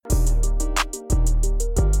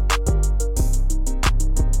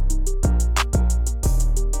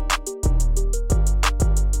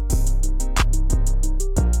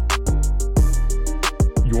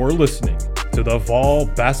You're listening to the Vol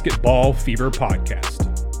Basketball Fever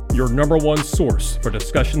Podcast, your number one source for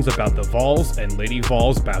discussions about the Vols and Lady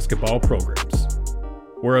Vols basketball programs.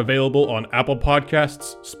 We're available on Apple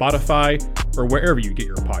Podcasts, Spotify, or wherever you get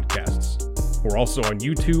your podcasts. We're also on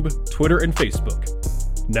YouTube, Twitter, and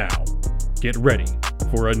Facebook. Now, get ready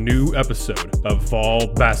for a new episode of Vol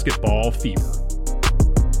Basketball Fever.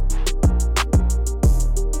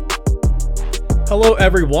 Hello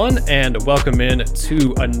everyone, and welcome in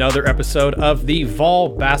to another episode of the Vol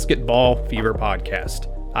Basketball Fever Podcast.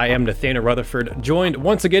 I am Nathanael Rutherford, joined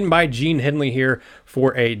once again by Gene Henley here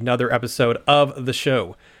for another episode of the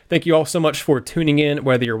show. Thank you all so much for tuning in,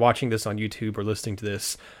 whether you're watching this on YouTube or listening to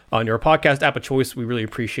this on your podcast app of choice. We really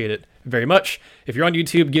appreciate it very much. If you're on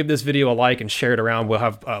YouTube, give this video a like and share it around. We'll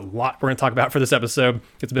have a lot we're going to talk about for this episode.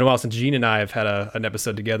 It's been a while since Gene and I have had an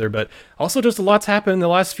episode together, but also just a lot's happened in the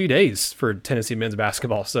last few days for Tennessee men's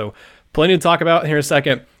basketball. So plenty to talk about here in a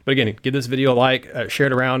second. But again, give this video a like, share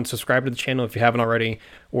it around, subscribe to the channel if you haven't already,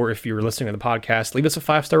 or if you're listening to the podcast, leave us a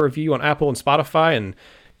 5-star review on Apple and Spotify, and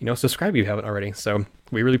subscribe if you haven't already. So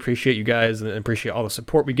we really appreciate you guys and appreciate all the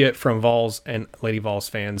support we get from Vols and Lady Vols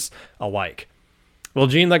fans alike. Well,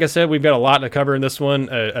 Gene, like I said, we've got a lot to cover in this one.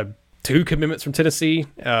 2 commitments from Tennessee,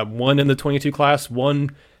 one in the 22 class,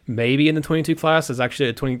 one maybe in the 22 class. There's actually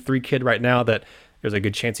a 23 kid right now that there's a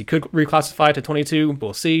good chance he could reclassify to 22.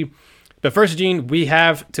 We'll see. But first, Gene, we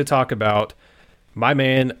have to talk about my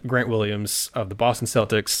man, Grant Williams of the Boston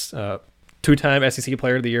Celtics, 2-time SEC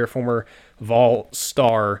Player of the Year, former Vol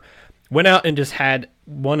star, went out and just had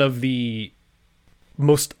one of the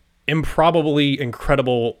most improbably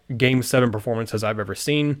incredible Game 7 performances I've ever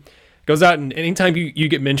seen. Goes out, and anytime you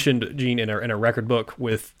get mentioned, Gene, in a record book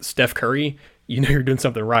with Steph Curry, you know you're doing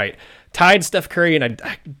something right. Tied Steph Curry, and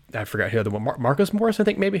I forgot who the other one, Marcus Morris, I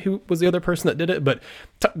think maybe, who was the other person that did it, but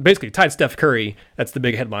basically tied Steph Curry, that's the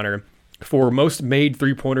big headliner, for most made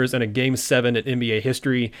three-pointers in a Game 7 in NBA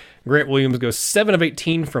history. Grant Williams goes 7 of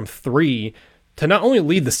 18 from 3 to not only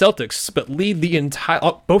lead the Celtics, but lead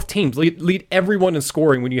the both teams, lead everyone in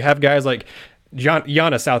scoring. When you have guys like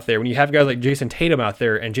Giannis out there, when you have guys like Jason Tatum out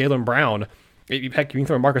there and Jaylen Brown, heck, you can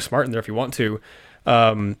throw Marcus Smart in there if you want to.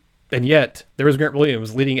 And yet, there was Grant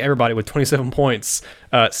Williams leading everybody with 27 points,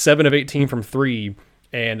 7 of 18 from 3,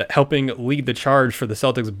 and helping lead the charge for the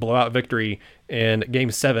Celtics' blowout victory in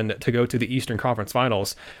Game 7 to go to the Eastern Conference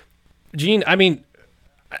Finals. Gene, I mean,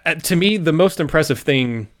 to me, the most impressive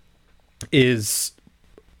thing is,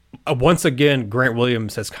 once again, Grant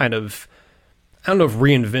Williams has kind of, I don't know if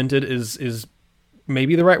reinvented is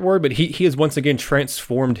maybe the right word, but he has once again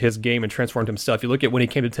transformed his game and transformed himself. You look at when he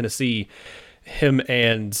came to Tennessee, him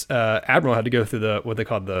and Admiral had to go through what they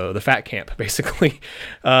called the fat camp, basically,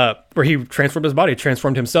 where he transformed his body,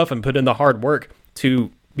 transformed himself, and put in the hard work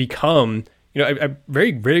to become a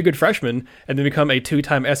very, very good freshman, and then become a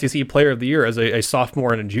 2-time SEC Player of the Year as a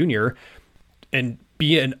sophomore and a junior, and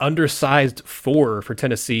be an undersized 4 for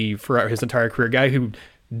Tennessee throughout his entire career. A guy who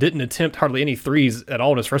didn't attempt hardly any threes at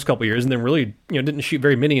all in his first couple of years, and then really didn't shoot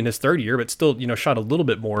very many in his third year, but still shot a little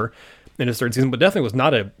bit more in his third season, but definitely was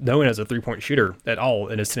not known as a 3-point shooter at all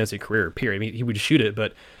in his Tennessee career, period. I mean, he would shoot it,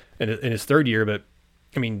 but in his third year, but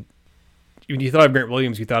I mean, when you thought of Grant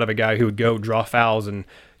Williams, you thought of a guy who would go draw fouls and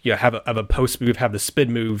have a post move, have the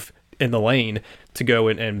spin move in the lane to go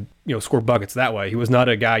and score buckets that way. He was not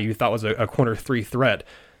a guy you thought was a corner 3 threat.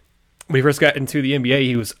 When he first got into the NBA,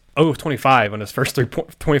 he was 0 of 25 on his first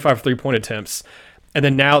 25 3-point attempts. And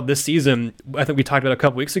then now this season, I think we talked about a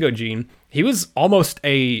couple weeks ago, Gene, he was almost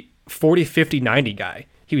a 40, 50, 90 guy.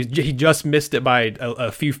 He just missed it by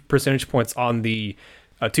a few percentage points on the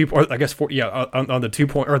on the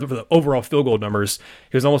 2-point or the overall field goal numbers.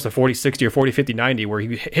 He was almost a 40, 60 or 40, 50, 90, where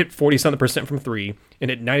he hit 40-something% from 3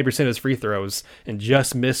 and hit 90% of his free throws and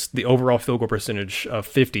just missed the overall field goal percentage of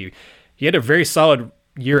 50. He had a very solid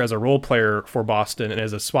year as a role player for Boston and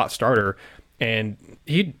as a spot starter, and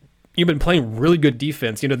you've been playing really good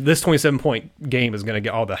defense. This 27-point game is going to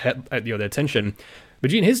get all the attention.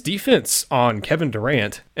 But Gene, his defense on Kevin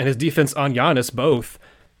Durant and his defense on Giannis both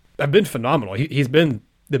have been phenomenal. He's been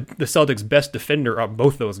the Celtics' best defender of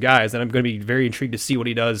both those guys, and I'm going to be very intrigued to see what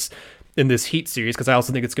he does in this Heat series, because I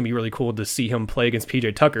also think it's going to be really cool to see him play against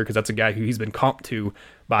PG Tucker, because that's a guy who he's been comped to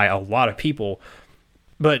by a lot of people.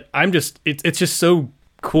 But it's just so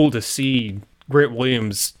cool to see Grant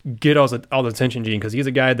Williams get all the attention, Gene, because he's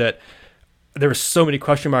a guy that there were so many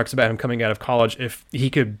question marks about him coming out of college, if he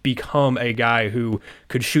could become a guy who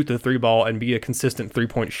could shoot the 3 ball and be a consistent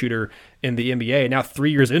 3-point shooter in the NBA. Now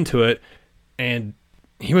 3 years into it, and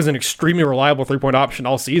he was an extremely reliable 3-point option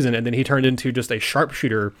all season, and then he turned into just a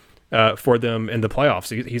sharpshooter for them in the playoffs.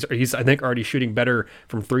 He's I think already shooting better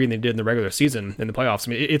from three than they did in the regular season in the playoffs.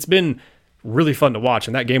 I mean, it's been really fun to watch,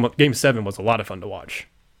 and that game 7 was a lot of fun to watch.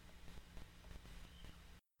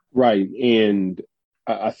 Right. And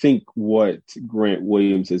I think what Grant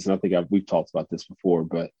Williams is, and I think we've talked about this before,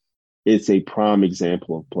 but it's a prime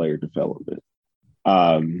example of player development.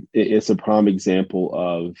 It's a prime example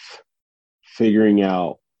of figuring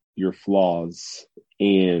out your flaws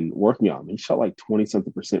and working on them. He shot like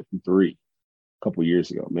 20-something% from three a couple of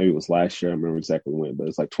years ago. Maybe it was last year. I don't remember exactly when, but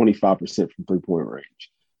it's like 25% from 3-point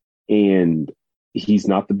range. And he's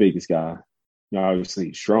not the biggest guy. Obviously,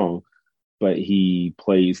 he's strong, but he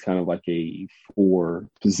plays kind of like a 4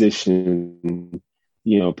 position,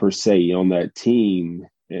 per se on that team.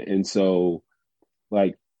 And so,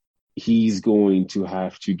 like, he's going to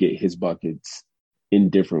have to get his buckets in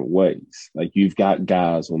different ways. Like, you've got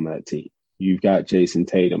guys on that team. You've got Jason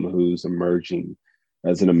Tatum, who's emerging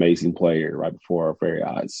as an amazing player right before our very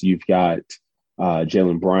eyes. You've got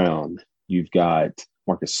Jaylen Brown. You've got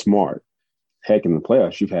Marcus Smart. Heck, in the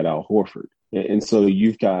playoffs, you've had Al Horford. And so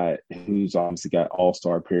you've got who's obviously got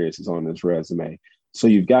all-star appearances on his resume. So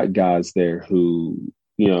you've got guys there who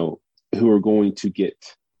are going to get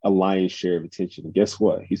a lion's share of attention. And guess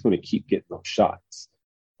what? He's going to keep getting those shots.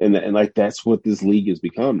 And like, that's what this league has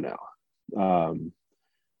become now.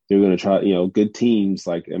 They're going to try, good teams.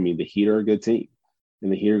 Like, I mean, the Heat are a good team.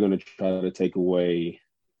 And the Heat are going to try to take away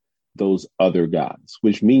those other guys,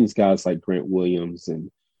 which means guys like Grant Williams and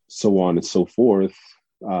so on and so forth,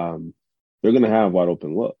 they're going to have wide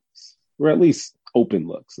open looks, or at least open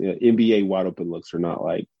looks. NBA wide open looks are not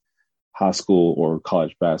like high school or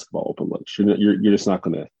college basketball open looks. You're just not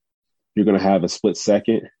going to – you're going to have a split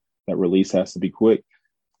second. That release has to be quick,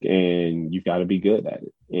 and you've got to be good at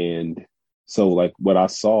it. And so, like, what I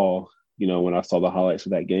saw, when I saw the highlights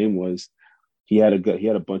of that game was he had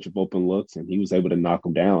a bunch of open looks, and he was able to knock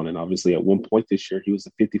them down. And obviously, at one point this year, he was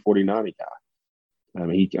a 50-40-90 guy. I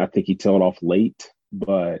mean, I think he tailed off late,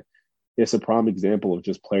 but it's a prime example of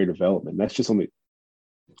just player development. That's just on the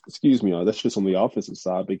that's just on the offensive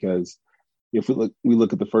side, because if we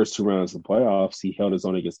look at the first 2 rounds of the playoffs, he held his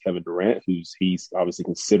own against Kevin Durant, he's obviously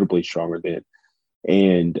considerably stronger than.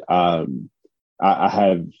 And I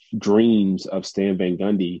have dreams of Stan Van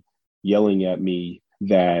Gundy yelling at me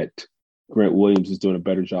that Grant Williams is doing a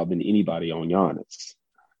better job than anybody on Giannis.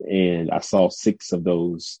 And I saw 6 of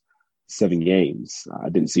those 7 games. I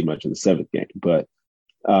didn't see much of the 7th game, but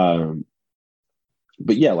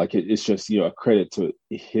yeah, like, it's just, a credit to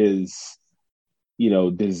his,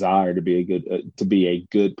 desire to be a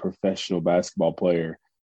good professional basketball player.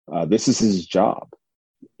 This is his job.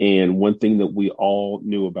 And one thing that we all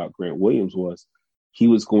knew about Grant Williams was he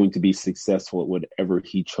was going to be successful at whatever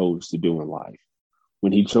he chose to do in life.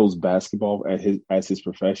 When he chose basketball as his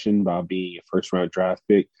profession by being a first-round draft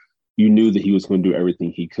pick, you knew that he was going to do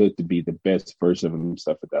everything he could to be the best version of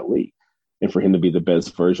himself at that league. And for him to be the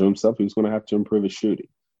best version of himself, he was going to have to improve his shooting.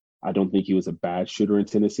 I don't think he was a bad shooter in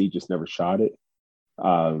Tennessee, just never shot it,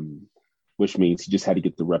 which means he just had to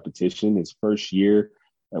get the repetition. His first year,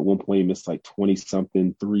 at one point, he missed like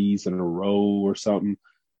 20-something threes in a row or something.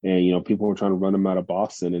 And, people were trying to run him out of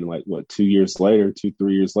Boston. And 3 years later,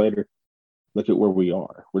 look at where we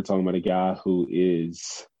are. We're talking about a guy who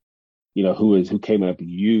came up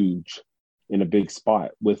huge in a big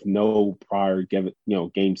spot with no prior,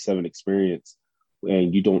 game 7 experience.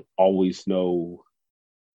 And you don't always know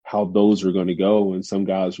how those are going to go. And some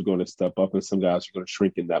guys are going to step up and some guys are going to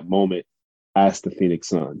shrink in that moment. Ask the Phoenix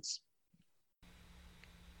Suns.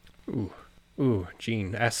 Ooh,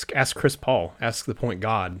 Gene, ask Chris Paul, ask the point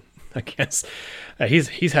God, I guess.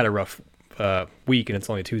 He's had a rough week, and it's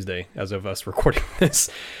only Tuesday as of us recording this.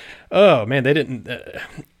 Oh man, they didn't.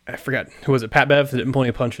 I forgot, who was it? Pat Bev didn't pull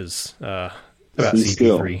any punches about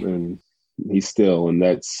CP3. He's still, and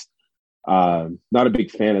that's not a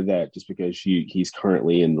big fan of that, just because he's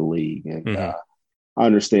currently in the league, and I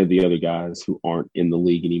understand the other guys who aren't in the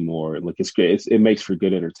league anymore. Like, it's great, it makes for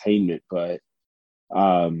good entertainment, but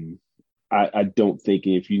I don't think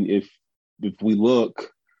if we look,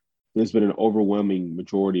 there's been an overwhelming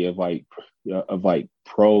majority of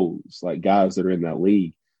pros, like guys that are in that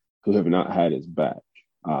league, who have not had his back.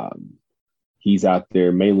 He's out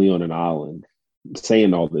there mainly on an island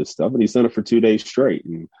saying all this stuff, and he's done it for 2 days straight.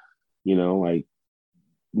 And,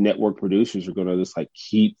 network producers are going to just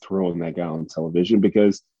keep throwing that guy on television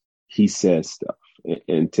because he says stuff.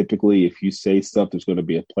 And typically, if you say stuff, there's going to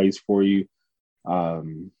be a place for you. I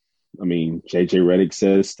mean, JJ Redick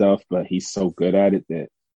says stuff, but he's so good at it that,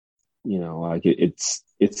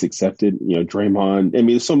 it's accepted. Draymond, I mean,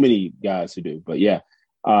 there's so many guys who do, but yeah,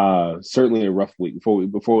 Certainly a rough week.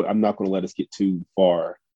 Before I'm not going to let us get too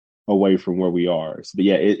far away from where we are. So, but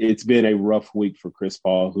yeah, it's been a rough week for Chris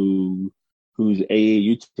Paul, whose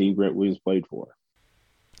AAU team Grant Williams played for.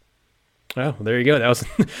 Oh, there you go. That was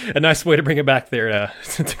a nice way to bring it back there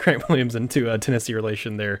to Grant Williams and to a Tennessee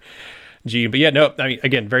relation there, Gene. But yeah, no, I mean,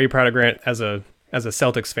 again, very proud of Grant as a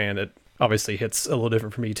Celtics fan. It obviously hits a little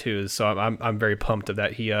different for me too. So I'm very pumped of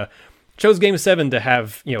that. He chose Game 7 to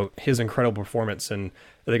have his incredible performance, and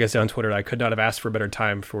I think I said on Twitter I could not have asked for a better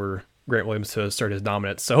time for Grant Williams to assert his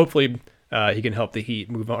dominance. So hopefully he can help the Heat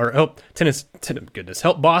move on, or help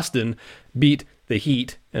help Boston beat the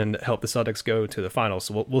Heat and help the Celtics go to the finals.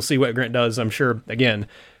 So we'll see what Grant does. I'm sure, again,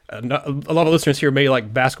 a lot of listeners here may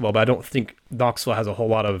like basketball, but I don't think Knoxville has a whole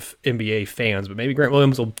lot of NBA fans. But maybe Grant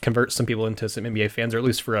Williams will convert some people into some NBA fans, or at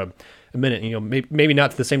least for a minute. Maybe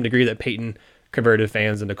not to the same degree that Peyton converted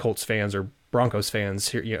fans into Colts fans or Broncos fans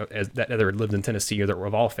here, as that either lived in Tennessee or that were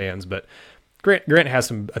of all fans. But Grant has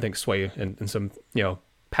some, I think, sway and some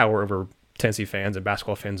power over Tennessee fans and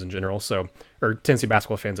basketball fans in general. So, or Tennessee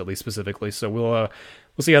basketball fans at least specifically. So we'll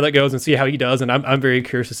see how that goes and see how he does. And I'm very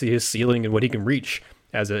curious to see his ceiling and what he can reach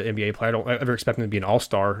as an NBA player. I don't ever expect him to be an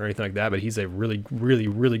all-star or anything like that, but he's a really, really,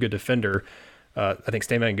 really good defender. I think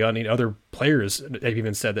Stan Van Gundy and other players have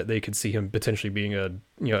even said that they could see him potentially being a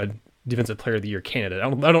defensive player of the year candidate. I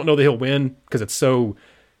don't know that he'll win because it's so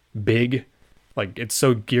big, like it's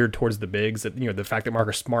so geared towards the bigs that the fact that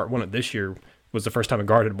Marcus Smart won it this year was the first time a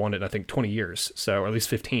guard had won it in, I think, 20 years, so, or at least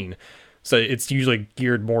 15. So it's usually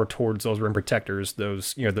geared more towards those rim protectors,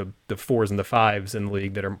 those the 4s and the 5s in the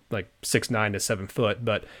league that are like 6'9" to 7 foot.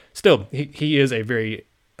 But still, he is a very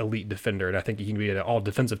elite defender, and I think he can be an all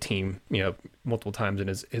defensive team multiple times in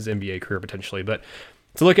his NBA career potentially. But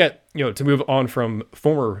to look at to move on from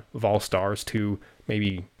former Vol stars to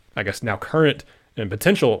maybe, I guess, now current and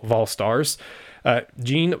potential Vol stars,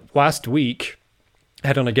 Gene, last week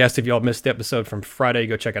had on a guest. If y'all missed the episode from Friday,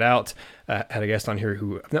 go check it out. Had a guest on here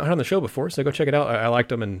who I've not had on the show before, so go check it out. I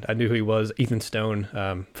liked him, and I knew who he was. Ethan Stone,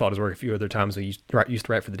 followed his work a few other times. He used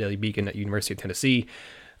to write for the Daily Beacon at University of Tennessee.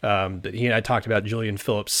 But he and I talked about Julian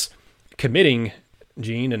Phillips committing,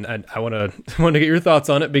 Gene, and I want to get your thoughts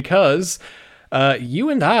on it because you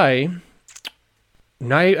and I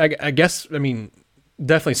guess, I mean,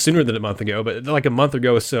 definitely sooner than a month ago, but like a month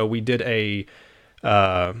ago or so, we did a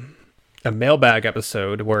mailbag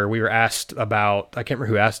episode where we were asked about, I can't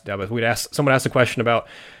remember who asked that, but someone asked a question about,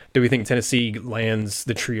 do we think Tennessee lands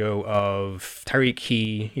the trio of Tyreke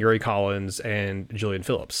Key, Yuri Collins, and Julian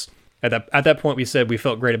Phillips? At that point, we said we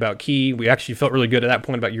felt great about Key. We actually felt really good at that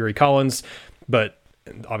point about Yuri Collins, but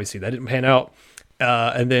obviously that didn't pan out.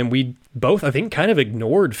 And then we both, I think, kind of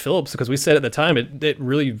ignored Phillips because we said at the time it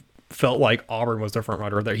really felt like Auburn was the front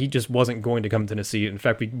runner, that he just wasn't going to come to Tennessee. In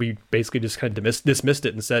fact, we basically just kind of dismissed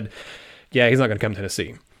it and said, yeah, he's not going to come to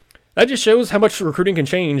Tennessee. That just shows how much recruiting can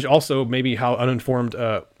change. Also, maybe how uninformed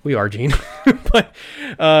we are, Gene. But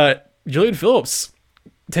Julian Phillips,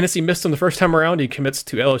 Tennessee missed him the first time around. He commits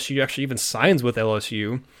to LSU, actually even signs with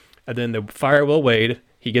LSU. And then the fire Will Wade.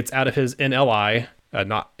 He gets out of his NLI,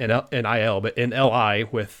 not NIL, but NLI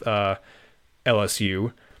with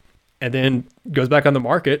LSU. And then goes back on the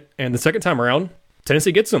market. And the second time around,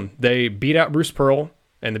 Tennessee gets him. They beat out Bruce Pearl.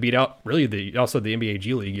 And they beat out really also the NBA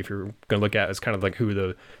G League, if you're going to look at as kind of like who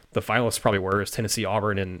the finalists probably were, is Tennessee,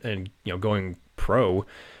 Auburn, and going pro.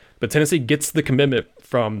 But Tennessee gets the commitment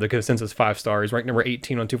from the consensus 5 stars, ranked number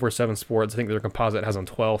 18 on 247 Sports. I think their composite has on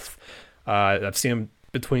 12th. I've seen them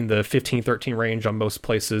between the 15, 13 range on most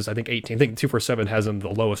places. I think 18. I think 247 has him the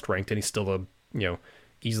lowest ranked, and he's still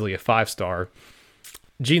easily a 5-star.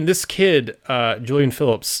 Gene, this kid, Julian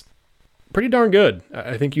Phillips, pretty darn good.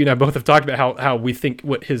 I think you and I both have talked about how we think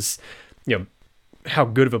what his, how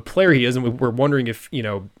good of a player he is, and we're wondering if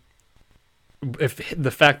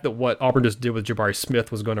the fact that what Auburn just did with Jabari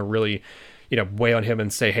Smith was going to really, weigh on him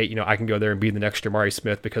and say, hey, I can go there and be the next Jabari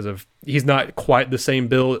Smith, because he's not quite the same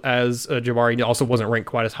build as Jabari. He also wasn't ranked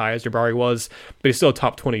quite as high as Jabari was, but he's still a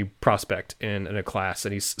top 20 prospect in a class,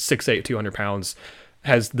 and he's 6'8", 200 pounds,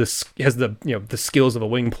 has the skills of a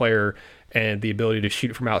wing player, and the ability to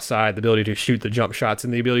shoot from outside, the ability to shoot the jump shots,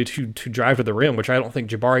 and the ability to drive to the rim, which I don't think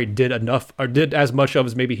Jabari did enough, or did as much of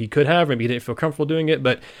as maybe he could have. Maybe he didn't feel comfortable doing it,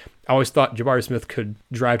 but I always thought Jabari Smith could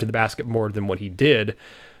drive to the basket more than what he did.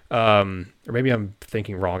 Or maybe I'm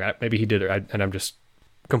thinking wrong. Maybe he did, and I'm just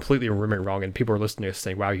completely remembering wrong, and people are listening to us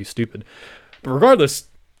saying, wow, he's stupid. But regardless,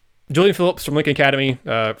 Julian Phillips from Lincoln Academy,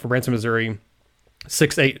 from Branson, Missouri,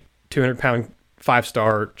 6'8", 200-pound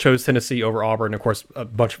 5-star, chose Tennessee over Auburn, of course, a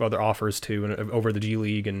bunch of other offers too, and over the G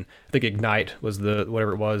League, and I think Ignite was the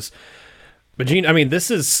whatever it was. But Gene, I mean, this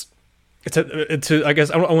is I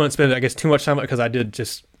guess I don't want to spend too much time on it because I did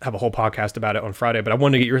just have a whole podcast about it on Friday, but I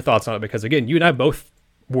wanted to get your thoughts on it because again, you and I both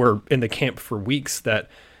were in the camp for weeks that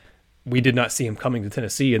we did not see him coming to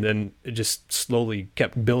Tennessee, and then it just slowly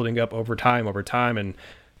kept building up over time, and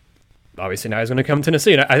obviously now he's going to come to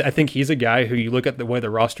Tennessee. And I think he's a guy who, you look at the way the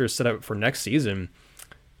roster is set up for next season,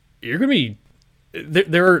 you're going to be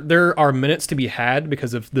there are minutes to be had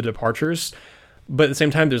because of the departures, but at the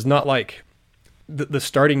same time, there's not like the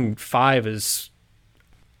starting five is.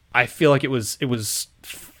 I feel like it was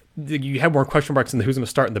you had more question marks in who's going to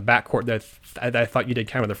start in the backcourt that I thought you did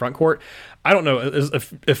kind of in the front court. I don't know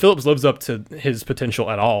if Phillips lives up to his potential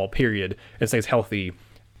at all, period, and stays healthy.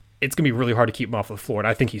 It's going to be really hard to keep him off the floor, and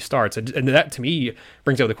I think he starts. And that, to me,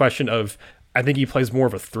 brings up the question of, I think he plays more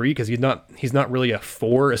of a 3 because he's not really a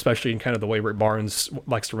 4, especially in kind of the way Rick Barnes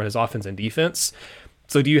likes to run his offense and defense.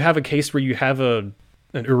 So do you have a case where you have an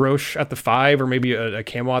Urosh at the 5 or maybe a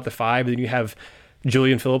Camois at the 5, and then you have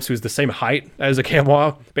Julian Phillips, who's the same height as a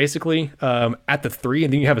Camois, basically, at the 3,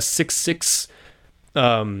 and then you have a 6'6"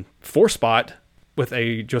 4 spot with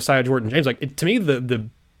a Josiah Jordan-James? To me, the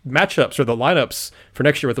matchups or the lineups for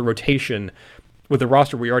next year with the rotation, with the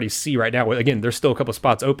roster we already see right now, again, there's still a couple of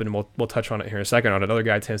spots open, and we'll touch on it here in a second on another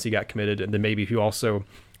guy Tennessee got committed, and then maybe who also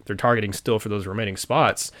they're targeting still for those remaining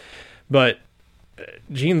spots. But,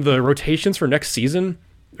 Gene, the rotations for next season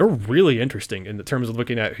are really interesting in terms of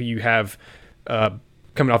looking at who you have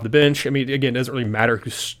coming off the bench. I mean, again, it doesn't really matter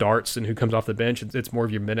who starts and who comes off the bench. It's more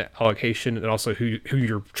of your minute allocation and also who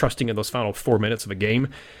you're trusting in those final 4 minutes of a game.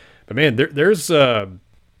 But, man, there's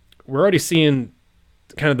we're already seeing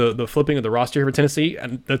kind of the flipping of the roster here for Tennessee,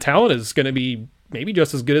 and the talent is going to be maybe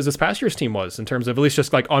just as good as this past year's team was in terms of, at least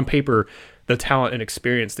just like on paper, the talent and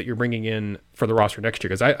experience that you're bringing in for the roster next year.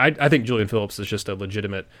 Because I think Julian Phillips is just a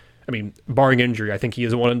legitimate, I mean, barring injury, I think he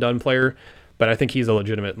is a one and done player, but I think he's a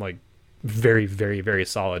legitimate, like, very, very, very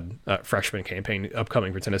solid freshman campaign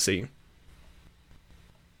upcoming for Tennessee.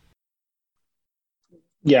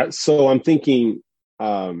 Yeah, so I'm thinking,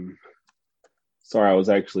 sorry, I was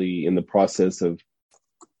actually in the process of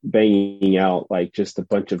banging out like just a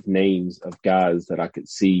bunch of names of guys that I could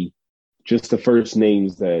see, just the first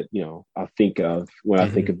names that, I think of when I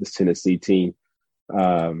think of this Tennessee team.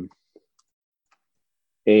 And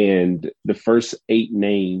the first 8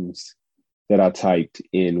 names that I typed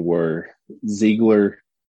in were Ziegler,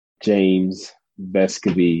 James,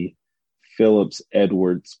 Vescovy, Phillips,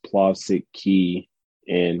 Edwards, Plavsic, Key,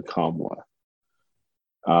 and Kamwa.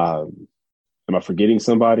 Am I forgetting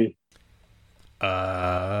somebody?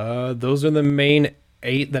 Those are the main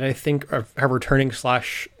 8 that I think are returning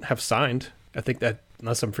 / have signed. I think that,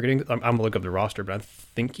 unless I'm forgetting, I'm gonna look up the roster, but I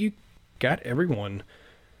think you got everyone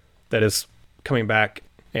that is coming back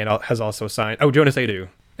and has also signed. Oh, Jonas Adu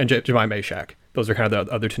and Jemai Meshack. Those are kind of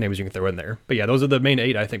the other 2 names you can throw in there. But yeah, those are the main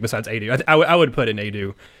 8, I think, besides Adu. I would put in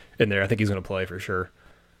Adu in there. I think he's going to play for sure.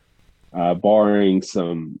 Barring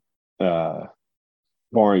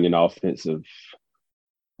an offensive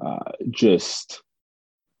just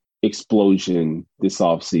explosion this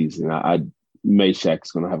offseason,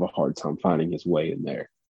 Meshack's going to have a hard time finding his way in there.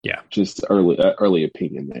 Yeah. Just early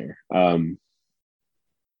opinion there.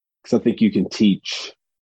 Because I think you can teach –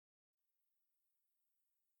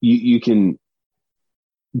 you can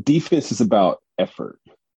 – defense is about effort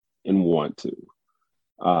and want to.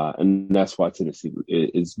 And that's why Tennessee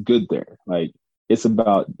is good there. Like, it's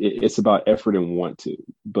about effort and want to.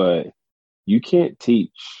 But you can't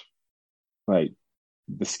teach, like,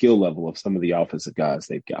 the skill level of some of the offensive guys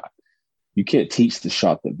they've got. You can't teach the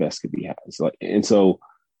shot that Vescovy has. Like, and so,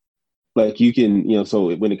 like, you can,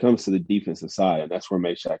 so when it comes to the defensive side, and that's where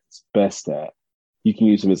Meshack is best at, you can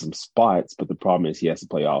use him in some spots, but the problem is he has to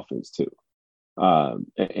play offense too.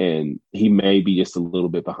 And he may be just a little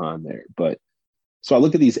bit behind there. But so I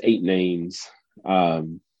look at these 8 names,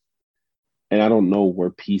 and I don't know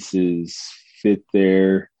where pieces fit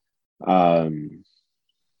there.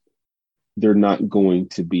 They're not going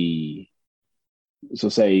to be, so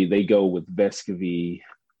say they go with Vescovy,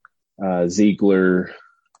 Ziegler,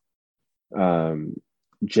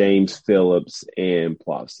 James Phillips, and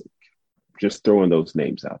Plavsic. Just throwing those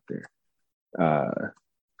names out there.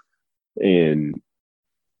 And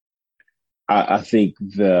I think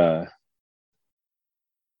I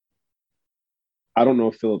don't know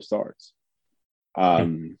if Phillips starts.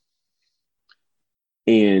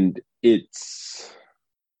 And it's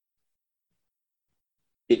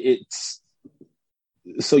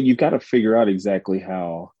so you've got to figure out exactly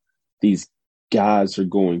how these guys are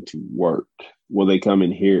going to work. Will they come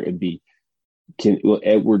in here and will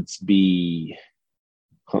Edwards be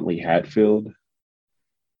Huntley Hatfield?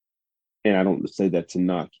 and I don't say that to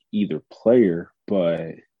knock either player,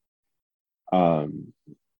 but um,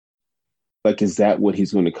 like, is that what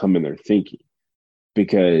he's going to come in there thinking?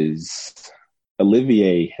 Because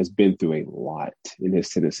Olivier has been through a lot in his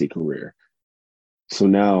Tennessee career. So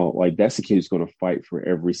now, like, that's the kid who's going to fight for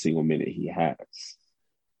every single minute he has.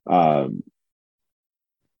 Um,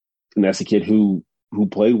 and that's a kid who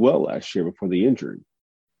played well last year before the injury.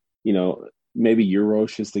 You know, maybe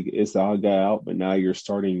Eurosh is the odd guy out, but now you're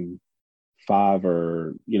starting five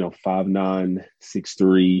or 5'9",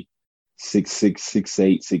 6'3", 6'6",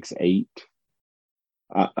 6'8",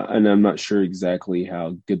 6'8". And I'm not sure exactly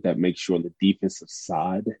how good that makes you on the defensive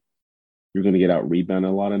side. You're going to get out rebounded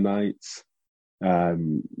a lot of nights.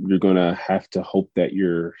 You're going to have to hope that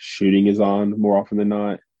your shooting is on more often than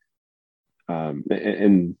not.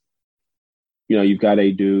 And you've got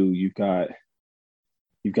Adu, you've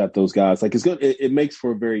got those guys. Like, it's good. It makes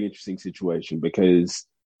for a very interesting situation because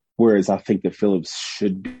whereas I think that Phillips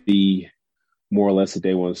should be more or less a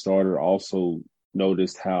day one starter, also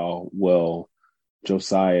noticed how well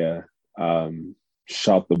Josiah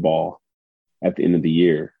shot the ball at the end of the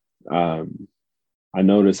year. I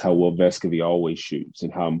noticed how well Vescovy always shoots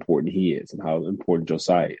and how important he is and how important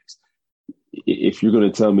Josiah is. If you're going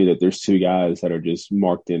to tell me that there's two guys that are just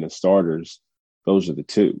marked in as starters, those are the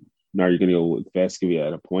two. Now you're going to go with Vescovy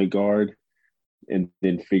at a point guard and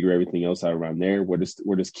then figure everything else out around there. Where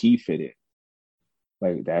does Key fit in?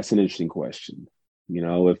 Like, that's an interesting question.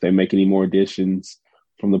 If they make any more additions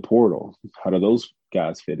from the portal, how do those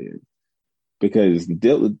guys fit in? Because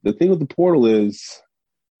the thing with the portal is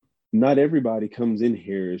not everybody comes in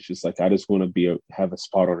here. It's just like, I just want to have a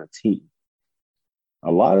spot on a team.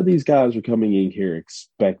 A lot of these guys are coming in here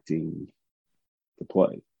expecting to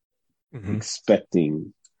play,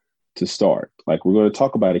 expecting to start. Like, we're going to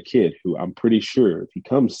talk about a kid who I'm pretty sure if he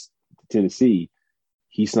comes to Tennessee,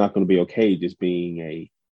 he's not going to be okay just being a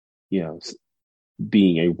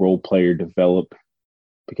role player, develop,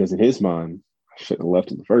 because in his mind, I shouldn't have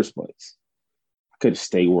left in the first place. I could have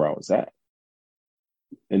stayed where I was at.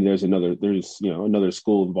 And there's another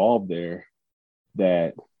school involved there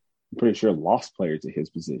that I'm pretty sure lost players at his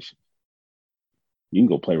position. You can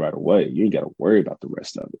go play right away. You ain't got to worry about the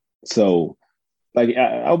rest of it. So, like,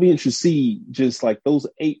 I'll be interested to see just like those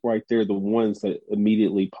 8 right there, the ones that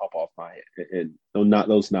immediately pop off my head. And no, not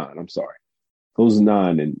those 9. I'm sorry, those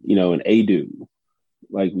 9, and and Adu.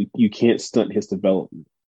 Like, you can't stunt his development.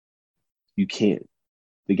 You can't.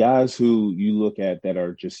 The guys who you look at that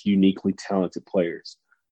are just uniquely talented players,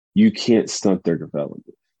 you can't stunt their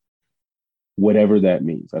development, whatever that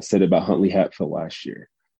means. I said about Huntley Hatfield last year.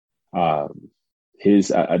 I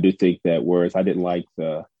do think that whereas I didn't like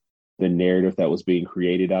the narrative that was being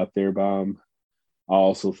created out there by him, I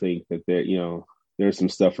also think that there's some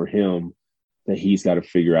stuff for him that he's got to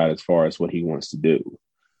figure out as far as what he wants to do.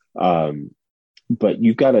 But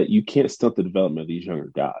you can't stunt the development of these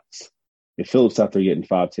younger guys. If Phillips out there getting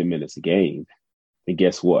 5-10 minutes a game, then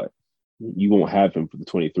guess what? You won't have him for the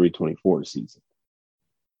 23-24 season.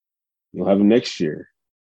 You'll have him next year,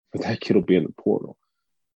 but that kid will be in the portal.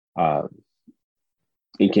 And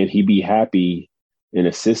can he be happy in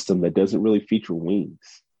a system that doesn't really feature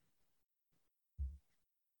wings?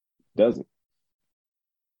 Doesn't.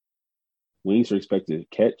 Wings are expected to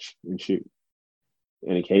catch and shoot.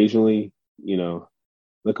 And occasionally, look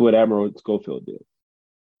at what Admiral Schofield did.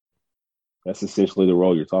 That's essentially the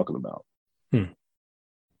role you're talking about.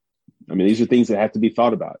 I mean, these are things that have to be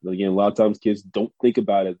thought about. Again, a lot of times kids don't think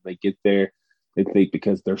about it. They get there, they think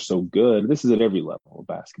because they're so good. This is at every level of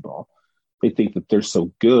basketball. They think that they're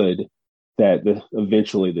so good that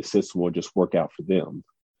eventually the system will just work out for them.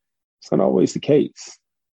 It's not always the case.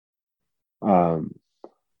 I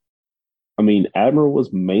mean, Admiral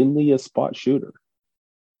was mainly a spot shooter.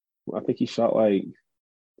 I think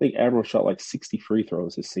Admiral shot like 60 free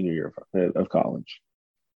throws his senior year of college.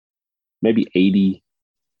 Maybe 80.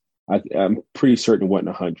 I'm pretty certain it wasn't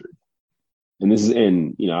 100. And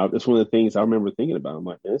that's one of the things I remember thinking about. I'm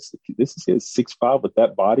like, this is his 6'5" with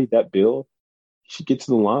that body, that build. He should get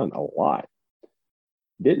to the line a lot.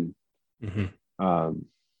 Didn't.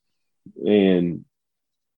 And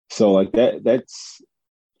so like that's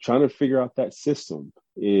trying to figure out that system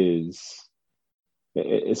it's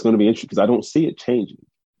going to be interesting because I don't see it changing.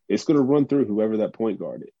 It's going to run through whoever that point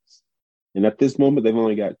guard is. And at this moment, they've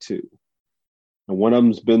only got 2. And one of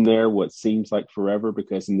them's been there what seems like forever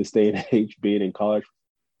because in this day and age, being in college,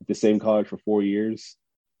 the same college for 4 years,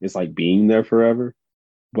 it's like being there forever.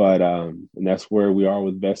 But and that's where we are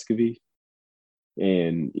with Vescovy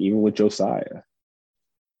and even with Josiah.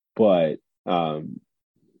 But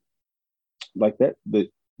like that, the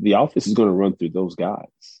offense is going to run through those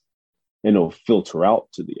guys. and it'll filter out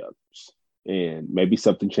to the others. And maybe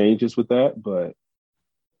something changes with that, but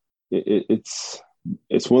it's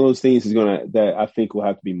one of those things that I think will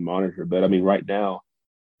have to be monitored. But I mean, right now,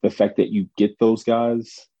 the fact that you get those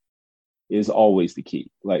guys is always the key.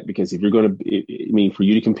 Like, because if you're going to, I mean, for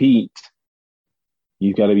you to compete,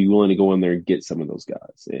 you've got to be willing to go in there and get some of those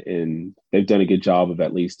guys. And they've done a good job of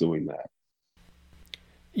at least doing that.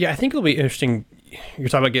 Yeah, I think it'll be interesting. You're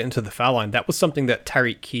talking about getting to the foul line. That was something that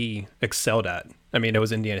Tyreke Key excelled at. I mean, it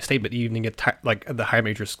was Indiana State, but even at like the high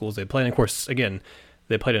major schools they played. And of course, again,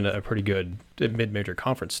 they played in a pretty good mid-major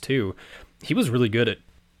conference too. He was really good at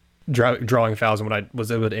drawing fouls. And when I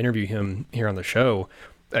was able to interview him here on the show,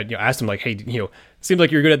 I asked him like, "Hey, it seems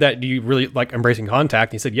like you're good at that. Do you really like embracing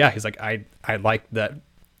contact?" And he said, "Yeah." He's like, "I like that.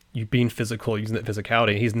 You being physical, using that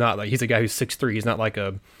physicality." He's not like, he's a guy who's 6'3". He's not like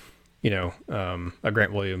a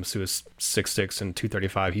Grant Williams who is 6'6" and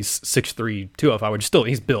 235. He's 6'3", 205, which still,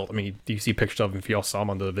 he's built. I mean, you see pictures of him. If y'all saw him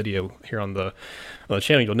on the video here on the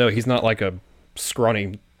channel, you'll know he's not like a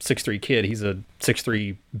scrawny 6'3" kid. He's a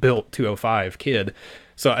 6'3" built 205 kid.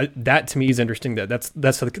 So that to me is interesting. That's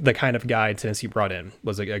the kind of guy Tennessee brought in,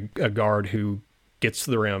 was a guard who gets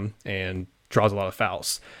to the rim and draws a lot of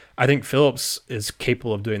fouls. I think Phillips is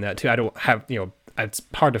capable of doing that too. I don't have, it's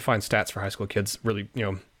hard to find stats for high school kids really,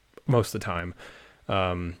 most of the time.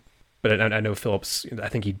 But I know Phillips, I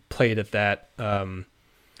think he played at that,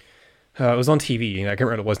 it was on TV. I can't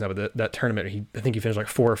remember what it was now, but that tournament, I think he finished like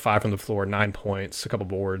 4 or 5 from the floor, 9 points, a couple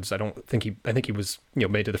boards. I think he was,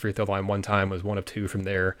 made to the free throw line one time, was 1 of 2 from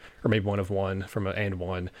there, or maybe 1 of 1 from and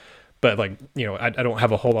 1. But like, I don't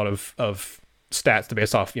have a whole lot of stats to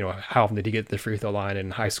base off, how often did he get the free throw line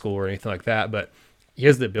in high school or anything like that. But he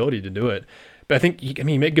has the ability to do it. But I think,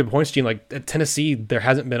 you make good points, Gene. Like at Tennessee, there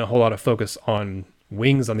hasn't been a whole lot of focus on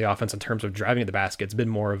wings on the offense in terms of driving at the basket. It's been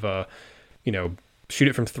more of a, shoot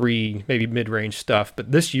it from 3, maybe mid-range stuff.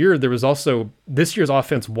 But this year's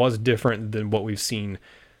offense was different than what we've seen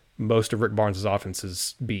most of Rick Barnes'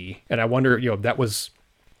 offenses be. And I wonder, that was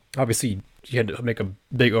obviously, you had to make a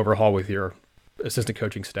big overhaul with your assistant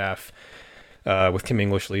coaching staff, with Kim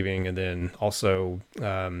English leaving, and then also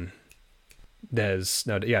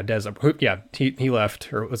he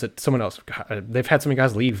left, or was it someone else? They've had so many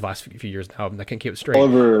guys leave the last few years now, I can't keep it straight.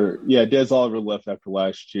 Des Oliver left after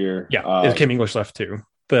last year. Yeah, Kim English left too.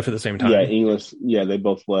 They left at the same time. Yeah, English. Yeah, they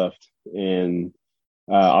both left, and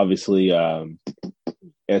obviously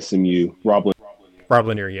SMU, Rob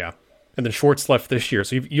Lanier, yeah, and then Schwartz left this year,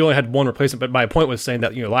 so you only had one replacement. But my point was saying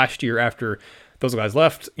that last year after those guys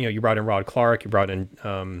left, you brought in Rod Clark, you brought in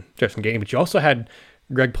Jefferson Gainey, but you also had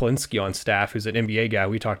Greg Polinsky on staff, who's an NBA guy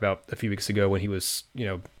we talked about a few weeks ago when he was,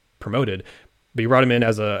 promoted. But you brought him in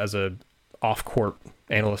as a off-court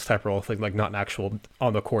analyst type role, like not an actual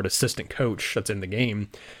on-the-court assistant coach that's in the game.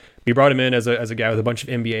 You brought him in as a guy with a bunch of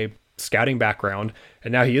NBA scouting background,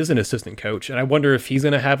 and now he is an assistant coach. And I wonder if he's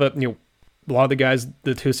going to have a lot of the guys,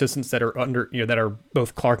 the 2 assistants that are under, that are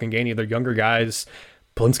both Clark and Gainey, they're younger guys.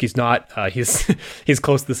 Polinsky's not. He's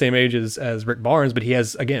close to the same age as Rick Barnes, but he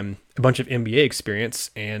has, again, a bunch of NBA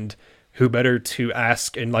experience, and who better to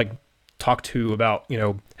ask and talk to about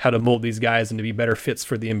how to mold these guys and to be better fits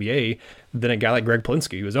for the NBA than a guy like Greg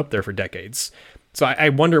Polinsky, who was up there for decades. So I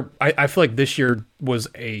wonder. I feel like this year was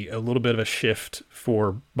a little bit of a shift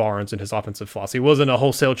for Barnes and his offensive philosophy. It wasn't a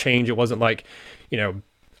wholesale change. It wasn't like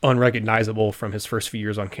unrecognizable from his first few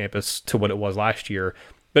years on campus to what it was last year.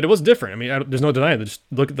 But it was different. I mean, there's no denying that. Just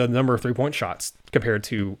look at the number of 3-point shots compared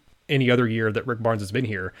to any other year that Rick Barnes has been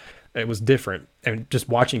here. It was different. And just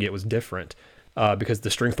watching it was different because the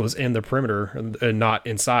strength was in the perimeter and not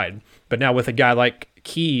inside. But now with a guy like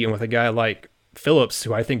Key and with a guy like Phillips,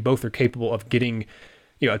 who I think both are capable of getting,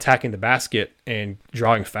 attacking the basket and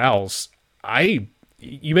drawing fouls,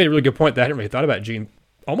 you made a really good point that I hadn't really thought about, Gene.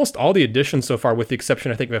 Almost all the additions so far, with the exception,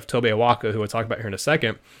 I think, of Tobe Awaka, who we'll talk about here in a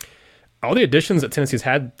second, all the additions that Tennessee's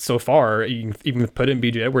had so far, you can even put in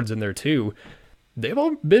BJ Edwards in there too, they've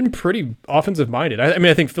all been pretty offensive minded. I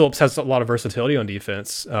mean, I think Phillips has a lot of versatility on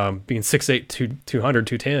defense, being 6'8", 200,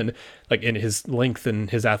 210, like in his length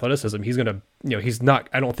and his athleticism. He's going to, he's not,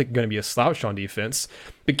 I don't think, going to be a slouch on defense.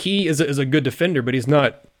 But Key is a good defender, but he's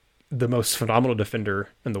not the most phenomenal defender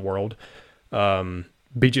in the world.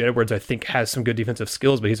 BJ Edwards, I think, has some good defensive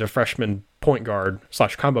skills, but he's a freshman point guard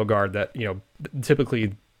 / combo guard that,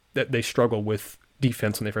 typically that they struggle with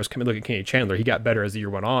defense when they first come in. Look at Kenny Chandler. He got better as the year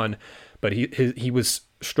went on, but he was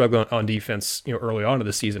struggling on defense, early on in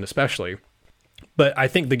the season, especially. But I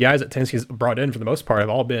think the guys that Tennessee's brought in for the most part have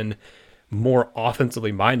all been more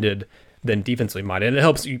offensively minded than defensively minded. And it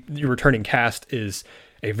helps your returning cast is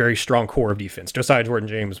a very strong core of defense. Josiah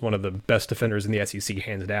Jordan-James, one of the best defenders in the SEC,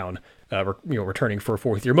 hands down, returning for a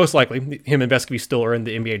fourth year. Most likely, him and Vescovy still are in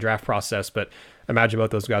the NBA draft process, but imagine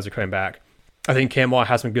both those guys are coming back. I think Camwa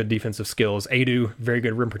has some good defensive skills. Adu, very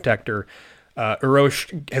good rim protector.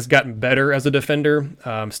 Urosh has gotten better as a defender.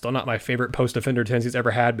 Still not my favorite post defender Tennessee's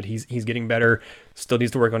ever had, but he's getting better. Still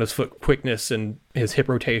needs to work on his foot quickness and his hip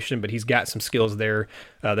rotation, but he's got some skills there.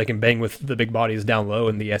 They can bang with the big bodies down low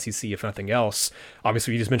in the SEC, if nothing else.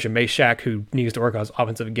 Obviously, you just mentioned Meshack, who needs to work on his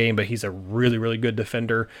offensive game, but he's a really, really good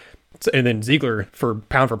defender. And then Ziegler, for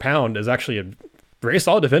pound, is actually a very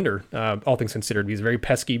solid defender, all things considered. He's very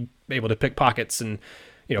pesky, able to pick pockets and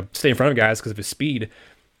stay in front of guys because of his speed.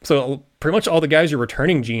 So pretty much all the guys you're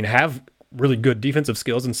returning, Gene, have really good defensive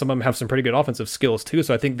skills, and some of them have some pretty good offensive skills too.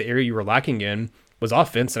 So I think the area you were lacking in was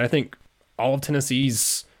offense, and I think all of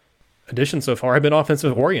Tennessee's additions so far have been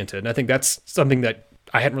offensive oriented. And I think that's something that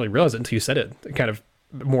I hadn't really realized until you said it. Kind of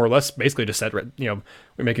more or less basically just said, we're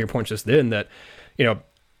making a point just then that,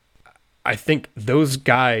 I think those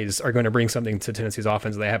guys are going to bring something to Tennessee's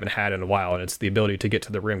offense they haven't had in a while, and it's the ability to get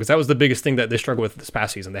to the rim. Because that was the biggest thing that they struggled with this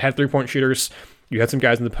past season. They had three-point shooters. You had some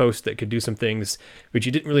guys in the post that could do some things, but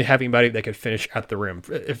you didn't really have anybody that could finish at the rim.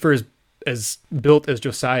 For as built as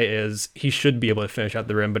Josiah is, he should be able to finish at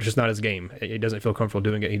the rim, but it's just not his game. He doesn't feel comfortable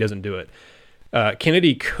doing it. He doesn't do it.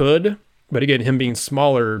 Kennedy could, but again, him being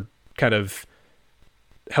smaller kind of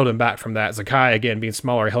held him back from that. Zakai, again, being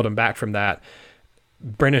smaller, held him back from that.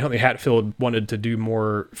 Brandon Huntley Hatfield wanted to do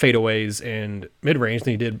more fadeaways and mid-range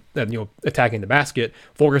than he did, attacking the basket.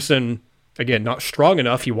 Fulkerson, again, not strong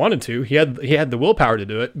enough. He wanted to. He had the willpower to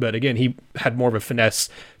do it, but again, he had more of a finesse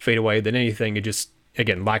fadeaway than anything. It just,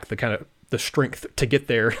 again, lacked the kind of the strength to get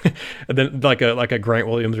there. And then like a Grant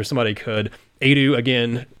Williams or somebody could. Adu,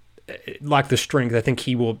 again, lacked the strength. I think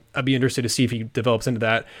I'd be interested to see if he develops into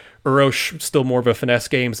that. Urosh, still more of a finesse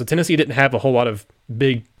game. So Tennessee didn't have a whole lot of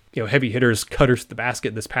big, heavy hitters, cutters to the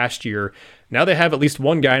basket this past year. Now they have at least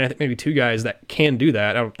one guy, and I think maybe two guys that can do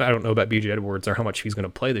that. I don't know about BJ Edwards or how much he's going to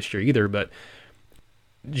play this year either, but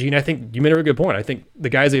Gene, I think you made a really good point. I think the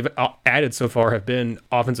guys they've added so far have been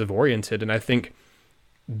offensive oriented, and I think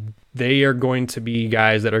they are going to be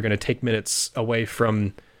guys that are going to take minutes away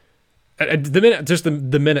from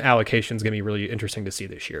the minute allocation is going to be really interesting to see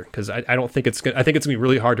this year, because I think it's going to be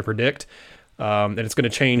really hard to predict. And it's going to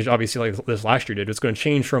change, obviously, like this last year did. It's going to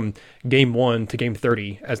change from game 1 to game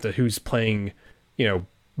 30 as to who's playing,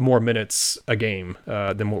 more minutes a game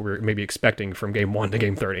than what we're maybe expecting from game 1 to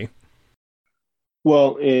game 30.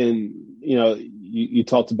 Well, and, you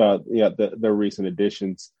talked about the recent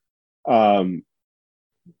additions. But,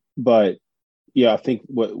 I think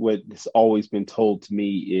what's always been told to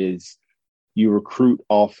me is you recruit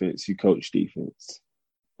offense, you coach defense,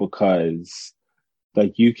 because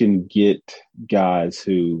you can get guys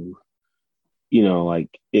who,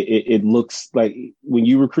 it looks like when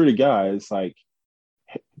you recruit a guy, it's like,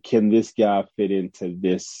 can this guy fit into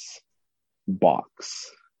this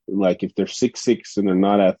box? Like, if they're 6'6" and they're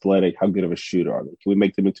not athletic, how good of a shooter are they? Can we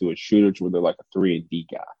make them into a shooter to where they're like a 3-and-D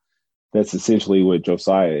guy? That's essentially what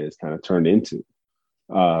Josiah is kind of turned into,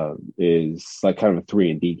 is like kind of a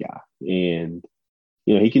 3-and-D guy. And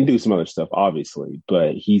he can do some other stuff, obviously,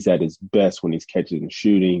 but he's at his best when he's catching and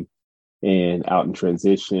shooting and out in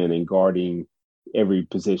transition and guarding every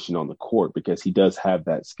position on the court, because he does have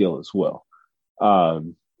that skill as well.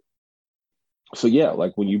 When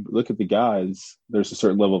you look at the guys, there's a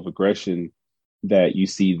certain level of aggression that you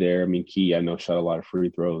see there. I mean, Key, I know, shot a lot of free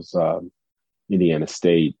throws. Indiana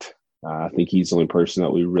State, I think he's the only person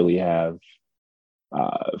that we really have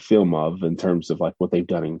film of in terms of like what they've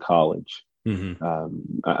done in college. Mm-hmm.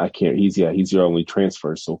 I can't. He's your only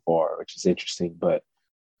transfer so far, which is interesting. But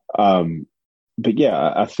I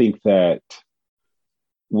think that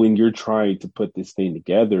when you're trying to put this thing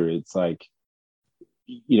together, it's like,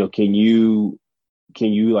 can you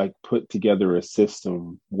like put together a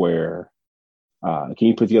system where can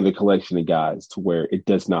you put together a collection of guys to where it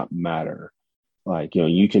does not matter? Like,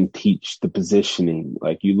 you can teach the positioning.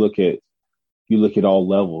 Like, you look at all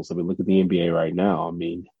levels. I mean, look at the NBA right now. I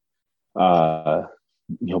mean,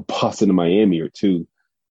 Boston and Miami are two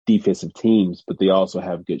defensive teams, but they also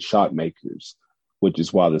have good shot makers, which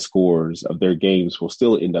is why the scores of their games will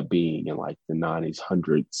still end up being in like the 90s,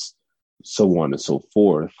 100s, so on and so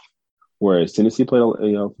forth. Whereas Tennessee played,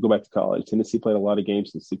 go back to college, Tennessee played a lot of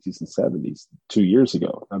games in the 60s and 70s 2 years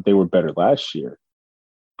ago. They were better last year,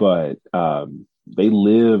 but they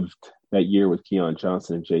lived that year with Keon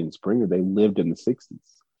Johnson and Jaden Springer. They lived in the 60s,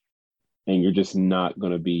 and you're just not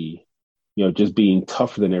going to be, just being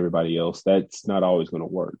tougher than everybody else. That's not always going to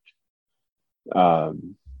work.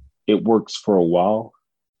 It works for a while,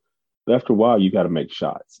 But after a while, you got to make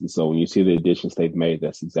shots. And so when you see the additions they've made,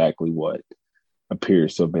 that's exactly what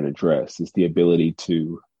appears to have been addressed. Is the ability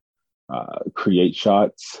to create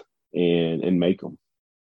shots and make them.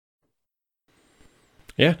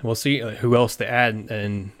 Yeah, we'll see who else they add,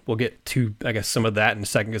 and we'll get to, I guess, some of that in a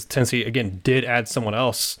second, because Tennessee, again, did add someone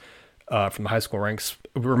else from the high school ranks.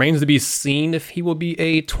 It remains to be seen if he will be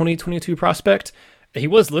a 2022 prospect. He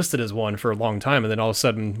was listed as one for a long time, and then all of a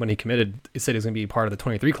sudden, when he committed, he said he was going to be part of the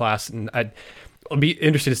 23 class, and I'll be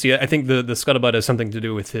interested to see. I think the scuttlebutt has something to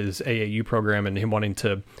do with his AAU program and him wanting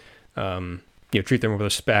to treat them with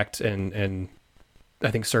respect and I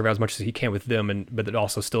think serve out as much as he can with them, but it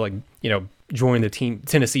also still join the team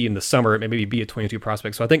Tennessee in the summer, maybe be a 22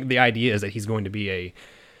 prospect. So I think the idea is that he's going to be a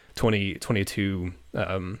 2022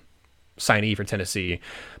 signee for Tennessee.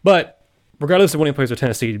 But regardless of when he plays for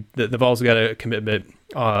Tennessee, the Vols got a commitment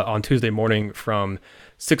on Tuesday morning from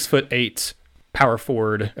 6'8" power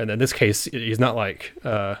forward, and in this case, he's not like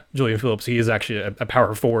Julian Phillips. He is actually a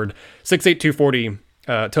power forward, 6'8", 240.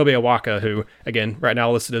 Tobe Awaka, who again right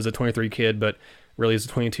now listed as a 23 kid, but really is a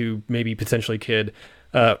 22, maybe potentially kid,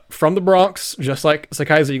 from the Bronx, just like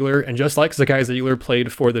Zakai Ziegler, and just like Zakai Ziegler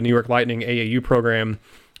played for the New York Lightning AAU program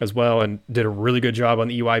as well, and did a really good job on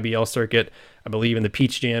the EYBL circuit. I believe in the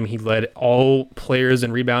Peach Jam, he led all players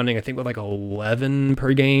in rebounding, I think with like 11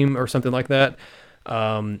 per game or something like that.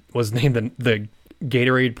 Was named the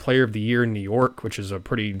Gatorade Player of the Year in New York, which is a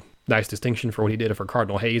pretty nice distinction for what he did for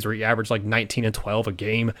Cardinal Hayes, where he averaged like 19 and 12 a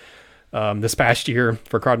game this past year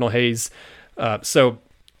for Cardinal Hayes. So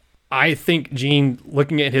I think, Gene,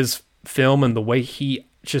 looking at his film and the way he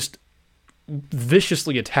just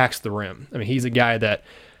viciously attacks the rim, I mean, he's a guy that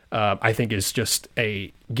I think is just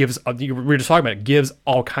we were just talking about it, gives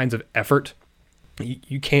all kinds of effort.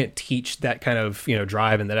 You can't teach that kind of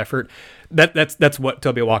drive and that effort. That's what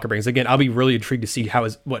Tobe Walker brings. Again, I'll be really intrigued to see how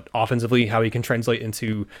he can translate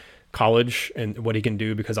into college and what he can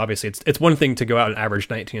do, because obviously it's one thing to go out and average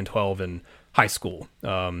 19 and 12 in high school,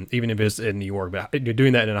 even if it's in New York, but you're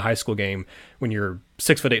doing that in a high school game when you're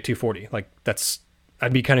 6'8", 240. Like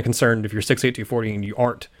I'd be kind of concerned if you're 6'8", 240 and you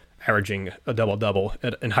aren't averaging a double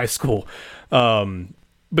in high school.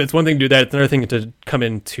 But it's one thing to do that. It's another thing to come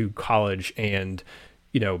into college and,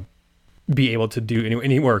 be able to do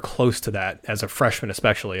anywhere close to that as a freshman,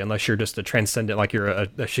 especially, unless you're just a transcendent, like you're a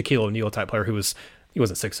Shaquille O'Neal type player he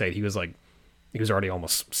wasn't 6'8". He was already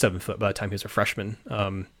almost 7 foot by the time he was a freshman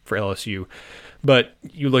for LSU. But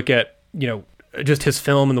you look at, just his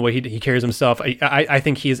film and the way he carries himself. I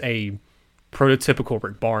think he is a prototypical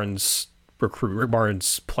Rick Barnes recruit, Rick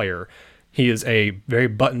Barnes player. He is a very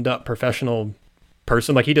buttoned up professional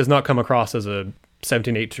person. Like, he does not come across as a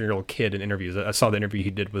 17, 18-year-old kid in interviews. I saw the interview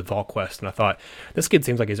he did with VolQuest, and I thought, this kid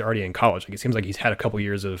seems like he's already in college. Like, it seems like he's had a couple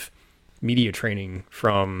years of media training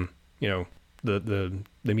from, the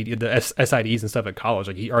media, the SIDs and stuff at college.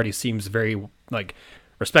 Like, he already seems very,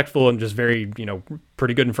 respectful and just very,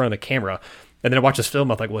 pretty good in front of the camera. And then I watch his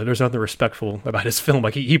film, I'm like, well, there's nothing respectful about his film.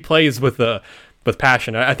 Like, he plays with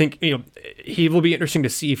passion. I think, he will be interesting to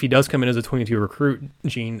see if he does come in as a 22 recruit,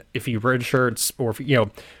 Gene, if he redshirts, or if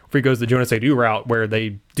he goes the Jonas Adu route where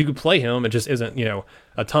they do play him. It just isn't,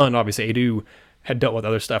 a ton. Obviously, Adu had dealt with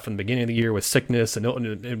other stuff in the beginning of the year with sickness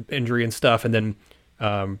and injury and stuff, and then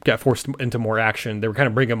got forced into more action. They were kind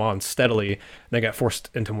of bringing him on steadily, and they got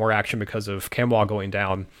forced into more action because of Camwall going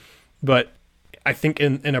down. But I think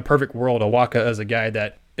in a perfect world, Awaka is a guy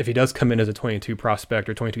that if he does come in as a 22 prospect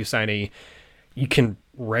or 22 signee, you can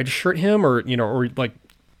redshirt him or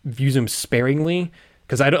use him sparingly,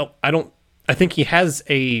 because I think he has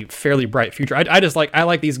a fairly bright future. I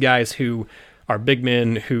like these guys who are big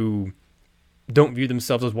men who don't view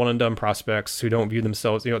themselves as one and done prospects, who don't view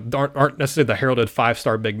themselves, aren't necessarily the heralded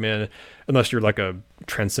 5-star big men, unless you're like a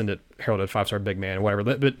transcendent heralded 5-star big man or whatever.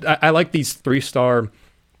 But I like these 3-star,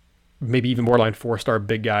 maybe even borderline 4-star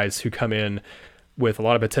big guys who come in with a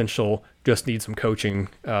lot of potential, just need some coaching.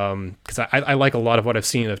 Because I like a lot of what I've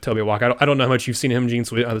seen of Tobe Walk. I don't know how much you've seen him, Gene,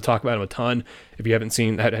 so we don't have to talk about him a ton if you haven't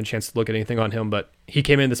had a chance to look at anything on him. But he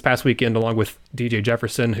came in this past weekend along with DJ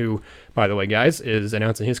Jefferson, who, by the way, guys, is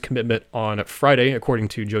announcing his commitment on Friday, according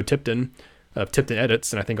to Joe Tipton of Tipton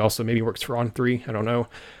Edits, and I think also maybe works for On3. I don't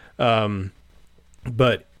know.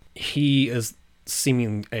 But he is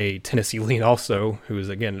seeming a Tennessee lean also, who is,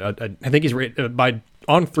 again, I think he's rated by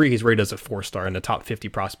On3, he's rated as a 4-star in the top 50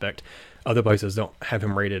 prospect. Other places don't have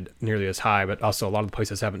him rated nearly as high, but also a lot of the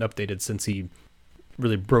places haven't updated since he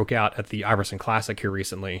really broke out at the Iverson Classic here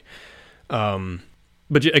recently.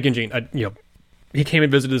 But again, Gene, he came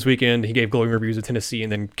and visited this weekend. He gave glowing reviews of Tennessee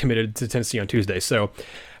and then committed to Tennessee on Tuesday. So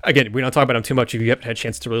again, we don't talk about him too much if you haven't had a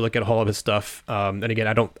chance to really look at all of his stuff. And again,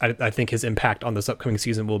 I think his impact on this upcoming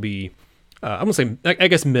season will be, I'm gonna say, I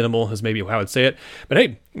guess minimal is maybe how I would say it. But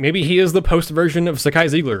hey, maybe he is the post version of Sakai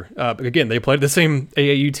Ziegler. Again, they played the same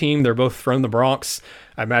AAU team. They're both from the Bronx.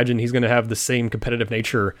 I imagine he's going to have the same competitive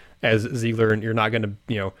nature as Ziegler, and you're not going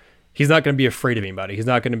to, he's not going to be afraid of anybody. He's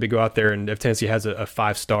not going to go out there, and if Tennessee has a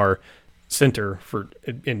 5-star center for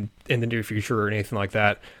in the near future or anything like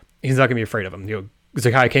that, he's not going to be afraid of him.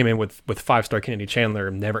 Zakai came in with 5-star Kennedy Chandler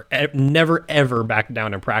and never ever backed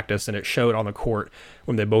down in practice, and it showed on the court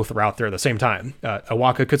when they both were out there at the same time.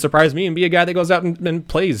 Awaka could surprise me and be a guy that goes out and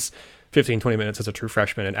plays 15-20 minutes as a true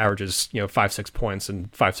freshman and averages 5-6 points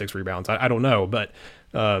and 5-6 rebounds. I don't know, but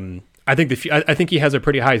I think he has a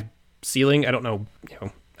pretty high ceiling. I don't know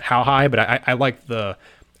how high, but I like the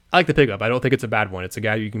pickup. I don't think it's a bad one. It's a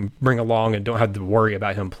guy you can bring along and don't have to worry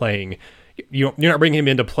about him playing. You're not bringing him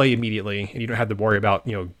in to play immediately, and you don't have to worry about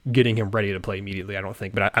getting him ready to play immediately. I don't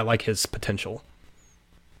think, but I like his potential.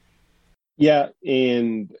 Yeah,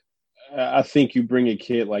 and I think you bring a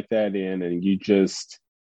kid like that in, and you just,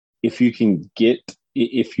 if you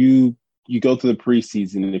go through the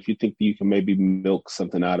preseason, and if you think that you can maybe milk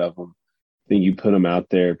something out of them, then you put them out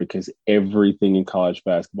there, because everything in college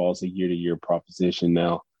basketball is a year-to-year proposition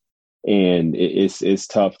now. And it's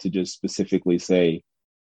tough to just specifically say,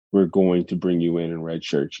 we're going to bring you in and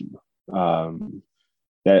redshirt you.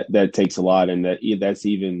 That takes a lot. And that's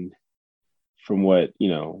even from what,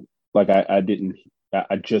 like I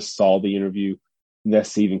just saw the interview.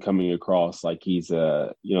 That's even coming across like he's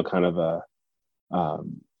kind of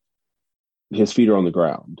his feet are on the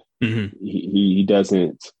ground. Mm-hmm. He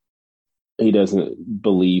doesn't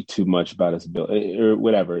believe too much about his ability or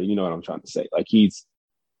whatever. You know what I'm trying to say? Like he's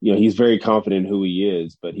very confident in who he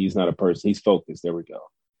is, but he's not a person. He's focused. There we go.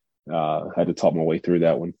 Had to talk my way through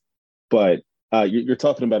that one. But you're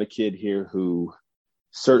talking about a kid here who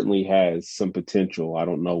certainly has some potential. I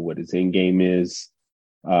don't know what his end game is.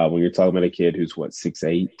 When you're talking about a kid who's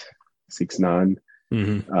 6'8", 6'9",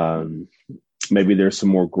 mm-hmm. Maybe there's some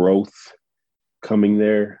more growth coming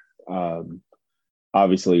there.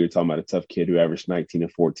 Obviously, you're talking about a tough kid who averaged 19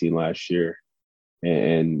 and 14 last year.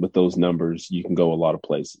 And with those numbers, you can go a lot of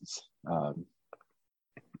places.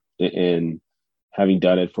 And having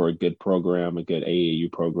done it for a good program, a good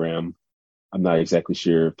AAU program, I'm not exactly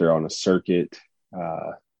sure if they're on a circuit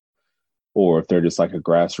or if they're just like a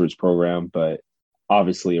grassroots program, but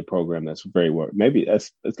obviously a program that's very well. Maybe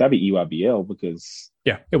it's got to be EYBL, because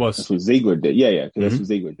it was. That's what Ziegler did. Because that's what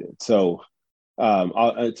Ziegler did. So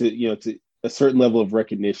to a certain level of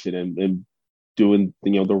recognition and doing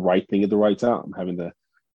the right thing at the right time, having the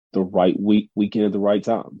right weekend at the right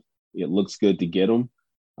time. It looks good to get them.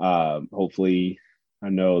 Hopefully, I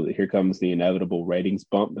know that here comes the inevitable ratings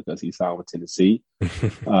bump because he signed with Tennessee.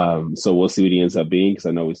 So we'll see what he ends up being, because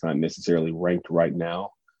I know he's not necessarily ranked right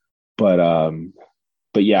now. But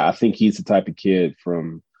yeah, I think he's the type of kid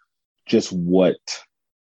from just what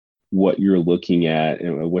you're looking at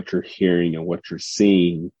and what you're hearing and what you're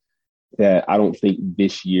seeing, that I don't think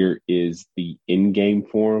this year is the end game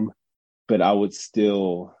for him. But I'd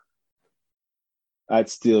still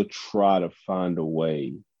try to find a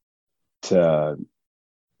way to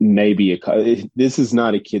this is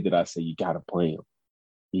not a kid that I say you got to play him.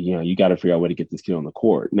 You got to figure out a way to get this kid on the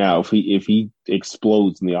court. Now, if he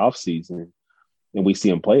explodes in the offseason and we see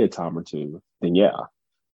him play a time or two, then yeah.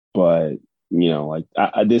 But,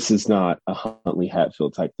 this is not a Huntley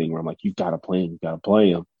Hatfield type thing where I'm like, you got to play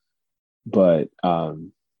him. But, look,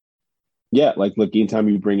 anytime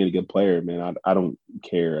you bring in a good player, man, I don't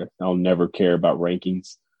care. I'll never care about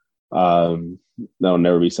rankings. That'll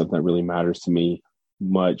never be something that really matters to me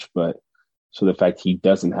much. But so the fact he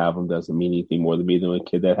doesn't have them doesn't mean anything more to me than a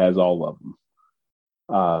kid that has all of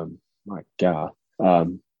them. My God.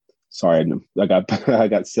 Sorry, I got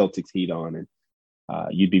Celtics heat on, and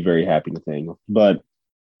you'd be very happy, Nathanael. But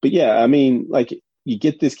yeah, I mean, like, you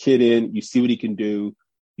get this kid in, you see what he can do.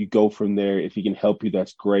 You go from there. If he can help you,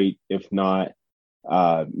 that's great. If not,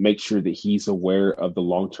 make sure that he's aware of the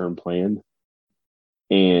long-term plan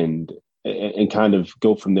and kind of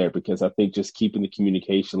go from there, because I think just keeping the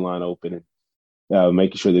communication line open and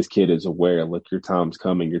making sure this kid is aware, look, your time's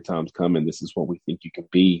coming. This is what we think you can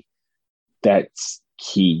be. That's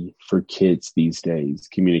key for kids these days,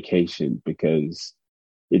 communication, because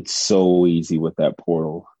it's so easy with that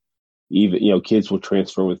portal. Even, kids will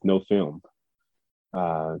transfer with no film.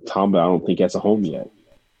 Tom, I don't think has a home yet.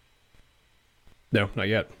 No, not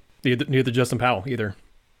yet. Neither Justin Powell either.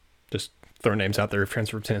 Just throwing names out there.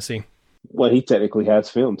 Transfer to Tennessee. Well, he technically has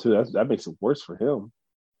film too. That makes it worse for him.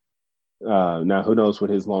 Now, who knows what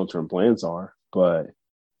his long term plans are? But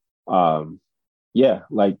yeah,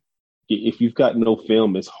 like if you've got no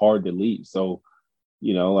film, it's hard to leave. So,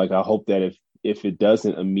 like I hope that if it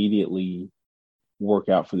doesn't immediately work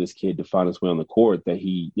out for this kid to find his way on the court, that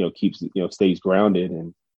he keeps stays grounded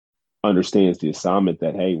and understands the assignment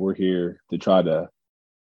that, hey, we're here to try to,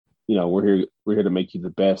 we're here to make you the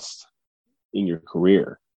best in your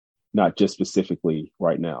career, not just specifically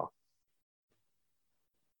right now.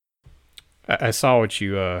 I saw what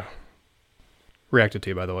you reacted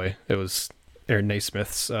to, by the way. It was Aaron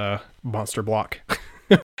Naismith's monster block.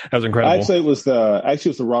 That was incredible. Actually, it was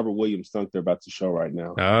the Robert Williams dunk they're about to show right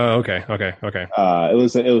now. Oh, okay. It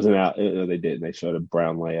was an out. They didn't. They showed a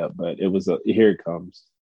brown layup, but it was here it comes.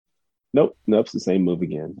 Nope, it's the same move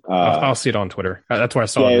again. I'll see it on Twitter. That's where I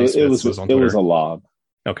saw it. It was on Twitter. It was a lob.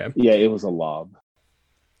 Okay. Yeah, it was a lob.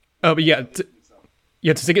 Oh, but yeah,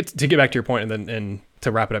 to get back to your point, and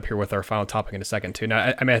to wrap it up here with our final topic in a second too.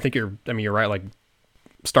 Now, I think you're right. Like,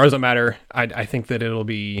 stars don't matter. I think that it'll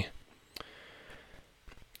be.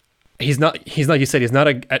 He's not. You said he's not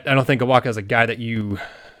a. I don't think Awaka is a guy that you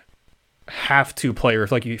have to play, or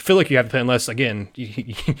like you feel like you have to play, unless again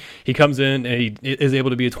he comes in and he is able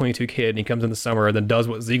to be a 22 kid, and he comes in the summer and then does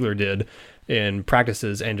what Ziegler did in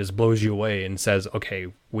practices and just blows you away and says, okay,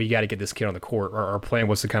 we got to get this kid on the court. Our plan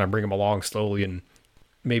was to kind of bring him along slowly and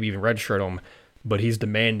maybe even redshirt him, but he's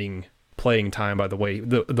demanding playing time by the way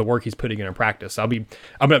the work he's putting in practice. I'm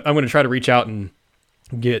gonna try to reach out and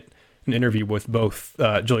get an interview with both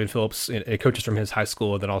Julian Phillips and coaches from his high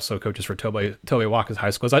school, and then also coaches for Toby Awaka's high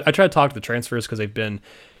school. I try to talk to the transfers because they've been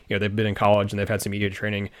in college and they've had some media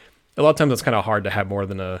training. A lot of times it's kind of hard to have more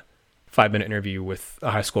than a 5-minute interview with a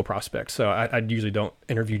high school prospect. So I usually don't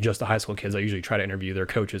interview just the high school kids. I usually try to interview their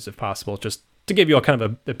coaches if possible, just to give you all kind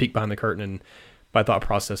of a peek behind the curtain and my thought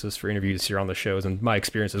processes for interviews here on the shows and my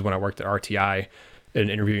experiences when I worked at RTI in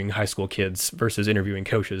interviewing high school kids versus interviewing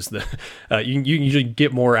coaches. You usually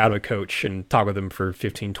get more out of a coach and talk with them for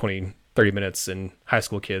 15, 20, 30 minutes. And high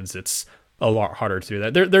school kids, it's a lot harder to do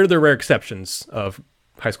that. They're the rare exceptions of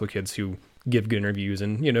high school kids who give good interviews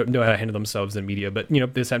and know how to handle themselves in media, but they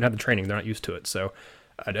just haven't had the training. They're not used to it, so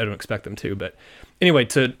I don't expect them to. But anyway,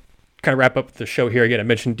 to kind of wrap up the show here, again, I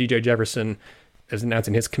mentioned DJ Jefferson is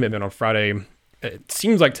announcing his commitment on Friday. It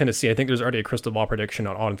seems like Tennessee, I think there's already a crystal ball prediction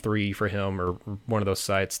on 3 for him, or one of those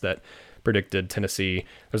sites that predicted Tennessee.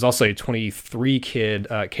 There's also a 23 kid,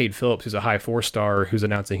 Cade Phillips, who's a high 4-star, who's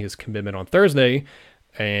announcing his commitment on Thursday.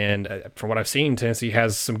 And from what I've seen, Tennessee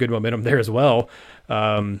has some good momentum there as well.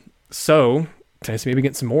 So Tennessee maybe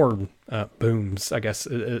get some more booms, I guess,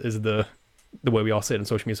 is the way we all say it on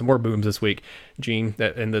social media. Some more booms this week, Gene,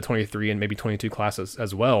 that in the 23 and maybe 22 classes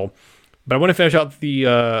as well. But I want to finish out the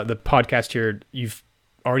podcast here. You've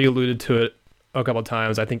already alluded to it a couple of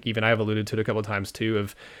times. I think even I have alluded to it a couple of times too,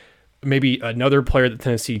 of maybe another player that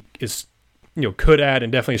Tennessee is, could add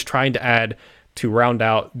and definitely is trying to add to round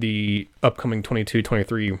out the upcoming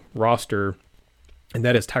 22-23 roster, and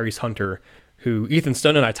that is Tyrese Hunter, who Ethan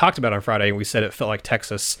Stone and I talked about on Friday, and we said it felt like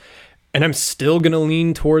Texas. And I'm still going to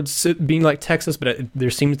lean towards it being like Texas, but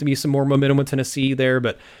there seems to be some more momentum with Tennessee there.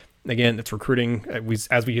 But again, it's recruiting.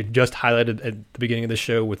 As we had just highlighted at the beginning of the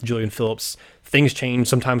show with Julian Phillips, things change,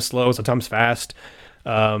 sometimes slow, sometimes fast.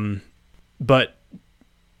 But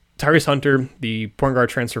Tyrese Hunter, the point guard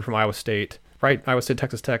transfer from Iowa State, right? Iowa State,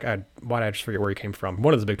 Texas Tech. Why did I just forget where he came from?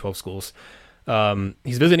 One of the Big 12 schools.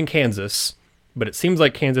 He's visiting Kansas, but it seems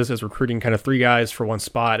like Kansas is recruiting kind of 3 guys for one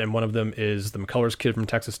spot, and one of them is the McCullers kid from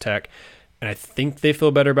Texas Tech. And I think they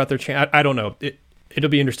feel better about their chance. I don't know. It'll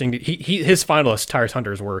be interesting. His finalists, Tyrese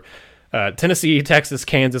Hunters, were Tennessee, Texas,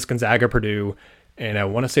 Kansas, Gonzaga, Purdue, and I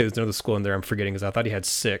want to say there's another school in there I'm forgetting because I thought he had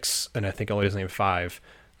 6, and I think only his name 5.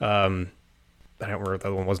 I don't remember what the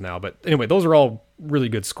other one was now, but anyway, those are all really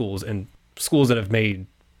good schools and schools that have made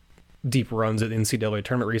deep runs at the NCAA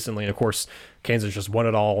tournament recently. And of course, Kansas just won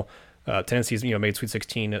it all. Tennessee's made Sweet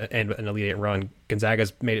 16 and an Elite 8 run.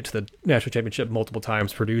 Gonzaga's made it to the national championship multiple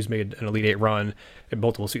times. Purdue's made an Elite 8 run and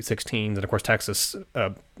multiple Sweet 16s, and of course Texas,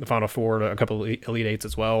 the Final Four, a couple of Elite 8s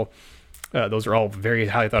as well. Those are all very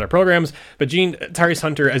highly thought of programs. But Gene, Tyrese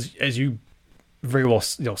Hunter, as you very well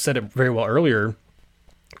said it very well earlier,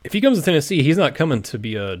 if he comes to Tennessee, he's not coming to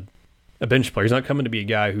be a bench player. He's not coming to be a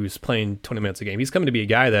guy who's playing 20 minutes a game. He's coming to be a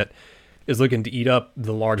guy that is looking to eat up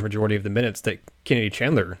the large majority of the minutes that Kennedy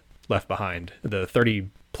Chandler left behind, the 30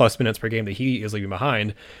 plus minutes per game that he is leaving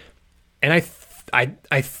behind. And I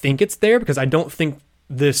think it's there because I don't think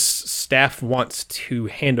this staff wants to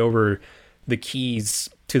hand over the keys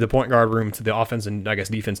to the point guard room, to the offense, and I guess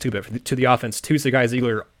defense too, but to the offense, to Zagai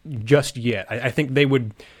Ziegler just yet. I think they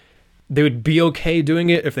would be okay doing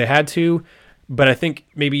it if they had to, but I think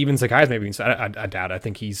maybe even Zakai's maybe, I doubt. I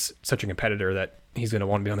think he's such a competitor that he's going to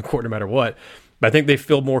want to be on the court no matter what. But I think they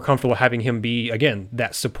feel more comfortable having him be, again,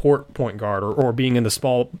 that support point guard or being in the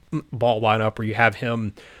small ball lineup where you have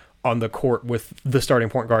him on the court with the starting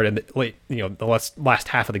point guard in the late, the last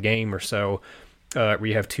half of the game or so, where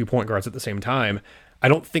you have 2 point guards at the same time. I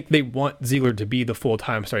don't think they want Ziegler to be the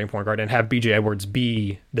full-time starting point guard and have BJ Edwards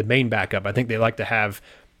be the main backup. I think they like to have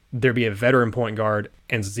there be a veteran point guard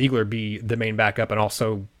and Ziegler be the main backup and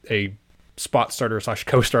also a spot starter /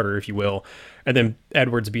 co-starter, if you will. And then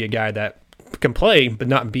Edwards be a guy that can play, but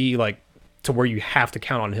not be like to where you have to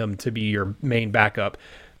count on him to be your main backup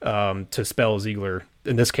to spell Ziegler.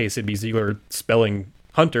 In this case, it'd be Ziegler spelling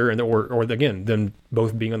Hunter, and or again, them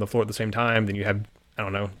both being on the floor at the same time. Then you have, I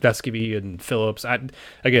don't know, Vescovy and Phillips.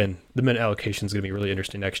 Again, the minute allocation is going to be really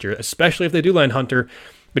interesting next year, especially if they do land Hunter.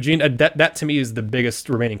 But Gene, that to me is the biggest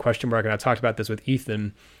remaining question mark, and I talked about this with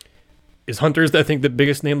Ethan. Is Hunter's, I think, the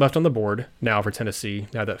biggest name left on the board now for Tennessee,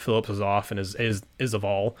 now that Phillips is off and is a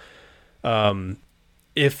Vol.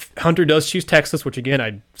 If Hunter does choose Texas, which again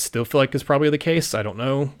I still feel like is probably the case, I don't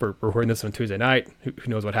know. We're recording this on Tuesday night. Who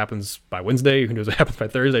knows what happens by Wednesday? Who knows what happens by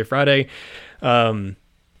Thursday, Friday? But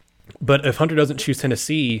if Hunter doesn't choose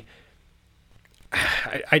Tennessee,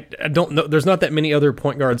 I don't know. There's not that many other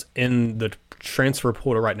point guards in the transfer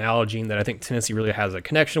portal right now, Gene, that I think Tennessee really has a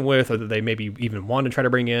connection with, or that they maybe even want to try to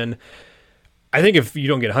bring in. I think if you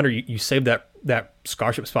don't get Hunter, you save that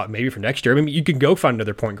scholarship spot maybe for next year. I mean, you could go find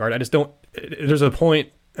another point guard. I just don't. There's a point,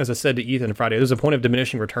 as I said to Ethan Friday, there's a point of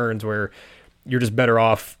diminishing returns where you're just better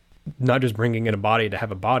off not just bringing in a body to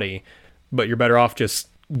have a body, but you're better off just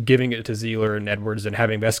giving it to Ziegler and Edwards and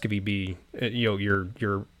having Vescovy be,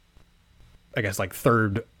 your I guess like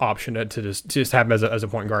third option to just have him as a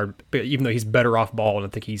point guard. But even though he's better off ball, and I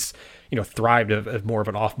think he's thrived as more of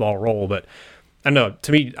an off ball role, but I don't know.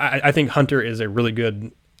 To me, I think Hunter is a really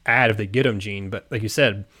good add if they get him, Gene. But like you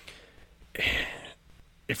said,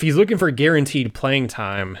 if he's looking for guaranteed playing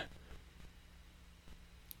time,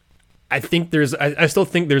 I still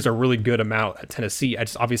think there's a really good amount at Tennessee. I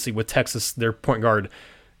just obviously with Texas, their point guard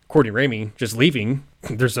Courtney Ramey just leaving,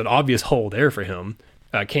 there's an obvious hole there for him.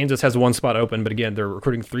 Kansas has 1 spot open, but again, they're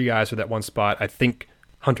recruiting 3 guys for that 1 spot. I think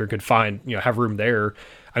Hunter could have room there.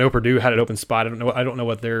 I know Purdue had an open spot. I don't know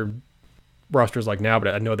what their roster is like now,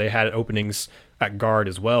 but I know they had openings at guard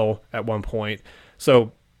as well at one point.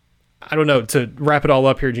 So I don't know. To wrap it all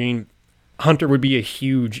up here, Gene, Hunter would be a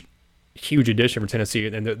huge addition for Tennessee,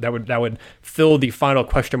 and that would fill the final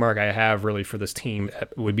question mark I have really for this team.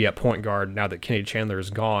 Would be at point guard now that Kennedy Chandler is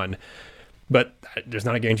gone. But there's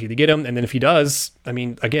not a guarantee to get him. And then if he does, I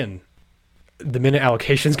mean, again, the minute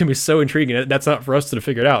allocations can be so intriguing. That's not for us to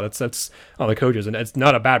figure it out. That's on the coaches, and it's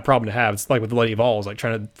not a bad problem to have. It's like with the Lady Vols, like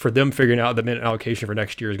for them figuring out the minute allocation for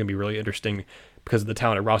next year is going to be really interesting because of the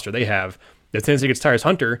talented roster they have. If Tennessee gets Tyrese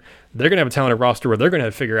Hunter, they're going to have a talented roster where they're going to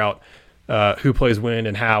have to figure out who plays when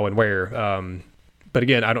and how and where. But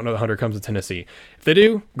again, I don't know that Hunter comes to Tennessee. If they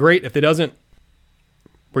do, great. If they doesn't,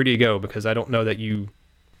 where do you go? Because I don't know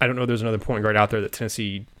there's another point guard out there that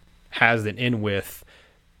Tennessee has an in with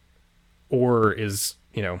or is,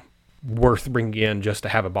 worth bringing in just to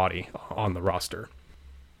have a body on the roster.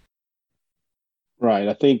 Right.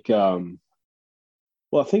 I think, I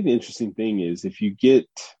think the interesting thing is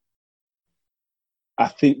I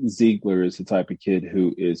think Ziegler is the type of kid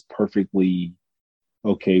who is perfectly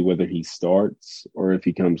okay whether he starts or if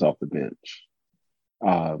he comes off the bench.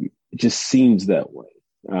 It just seems that way.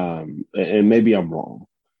 And maybe I'm wrong.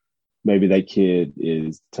 Maybe that kid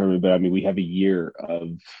is determined, but I mean, we have a year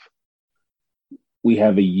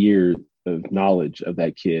of knowledge of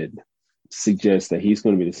that kid suggests that he's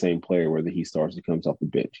going to be the same player whether he starts or comes off the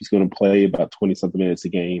bench. He's going to play about 20-something minutes a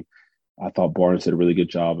game. I thought Barnes did a really good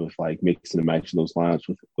job of like mixing and matching those lines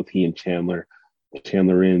with he and Chandler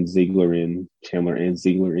in, Ziegler in, Chandler and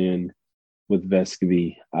Ziegler in with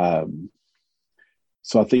Vescovy.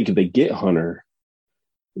 So I think if they get Hunter,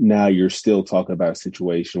 now you're still talking about a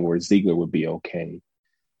situation where Ziegler would be okay.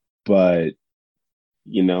 But,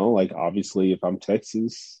 like obviously if I'm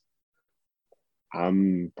Texas,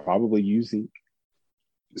 I'm probably using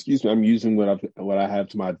what I have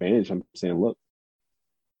to my advantage. I'm saying, look,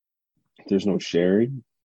 there's no sharing.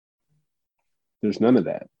 There's none of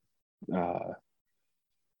that.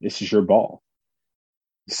 This is your ball.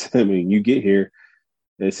 I mean, you get here,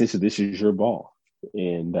 essentially this is your ball.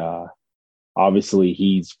 And obviously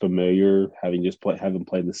he's familiar, having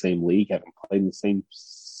played in the same league, having played in the same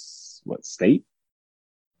state.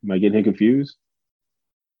 Am I getting him confused?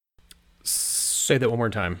 Say that one more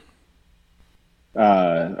time.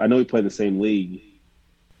 I know he played in the same league.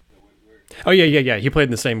 Oh yeah. He played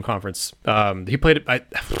in the same conference. He played at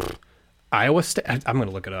Iowa State. I'm going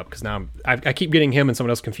to look it up because now I keep getting him and someone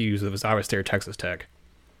else confused. It was Iowa State or Texas Tech.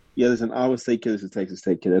 Yeah, there's an Iowa State kid, there's a Texas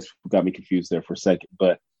State kid. That's what got me confused there for a second.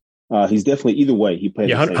 But he's definitely either way. He played.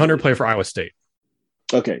 Yeah, in the same Hunter league. played for Iowa State.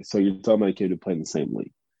 Okay, so you're talking about a kid who played in the same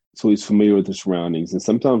league, so he's familiar with the surroundings, and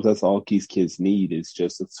sometimes that's all these kids need is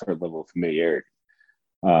just a certain level of familiarity.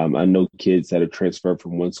 I know kids that have transferred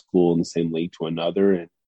from one school in the same league to another,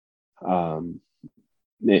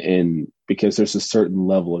 and because there's a certain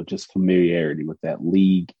level of just familiarity with that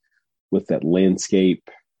league, with that landscape,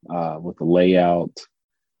 with the layout,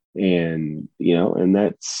 and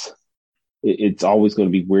and it's always going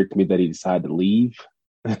to be weird to me that he decided to leave.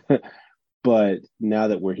 But now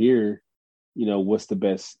that we're here, what's the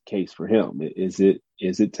best case for him? Is it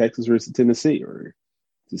Texas or is it Tennessee, or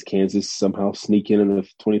does Kansas somehow sneak in the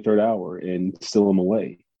 23rd hour and steal him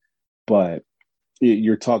away? But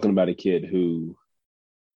you're talking about a kid who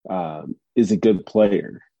is a good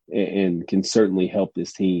player and can certainly help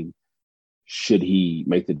this team should he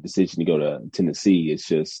make the decision to go to Tennessee. It's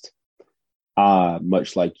just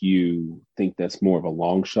much like you think that's more of a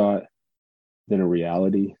long shot than a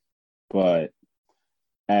reality. But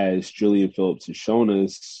as Julian Phillips has shown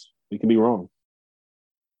us, we can be wrong.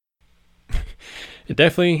 It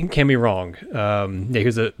definitely can be wrong. He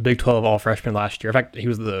was a Big 12 All-Freshman last year. In fact, he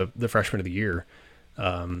was the Freshman of the Year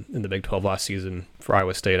in the Big 12 last season for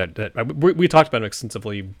Iowa State. We talked about him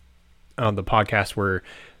extensively on the podcast where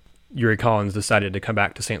Yuri Collins decided to come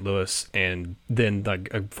back to St. Louis, and then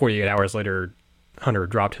 48 hours later, Hunter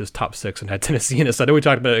dropped his top 6 and had Tennessee in it. So I know we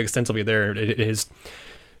talked about it extensively there.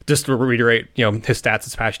 Just to reiterate, his stats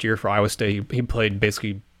this past year for Iowa State, he played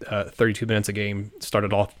basically 32 minutes a game,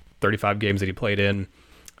 started all 35 games that he played in.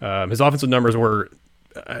 His offensive numbers were,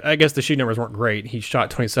 I guess the shooting numbers weren't great. He shot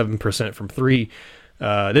 27% from 3,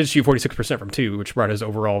 did shoot 46% from 2, which brought his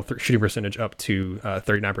overall shooting percentage up to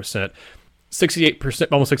 39%. 68%,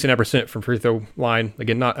 almost 69% from free throw line.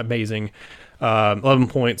 Again, not amazing. 11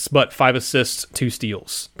 points, but 5 assists, 2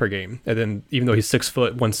 steals per game. And then even though he's 6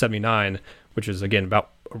 foot, 179, which is again about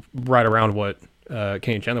right around what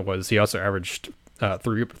Kenny Chandler was, he also averaged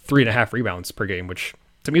 3.5 rebounds per game, which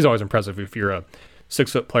to me is always impressive if you're a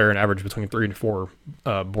 6 foot player and average between 3 and 4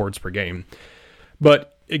 boards per game.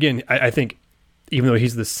 But again, I think even though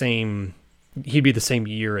he's he'd be the same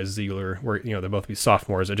year as Ziegler, where they'll both be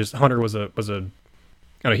sophomores. Hunter was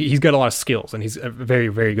he's got a lot of skills and he's a very,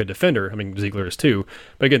 very good defender. I mean, Ziegler is too.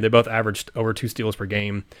 But again, they both averaged over 2 steals per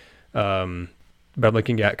game. But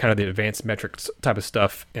looking at kind of the advanced metrics type of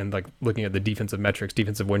stuff and looking at the defensive metrics,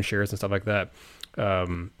 defensive win shares and stuff like that,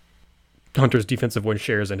 Hunter's defensive win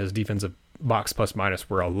shares and his defensive box plus minus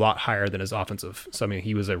were a lot higher than his offensive. So, I mean,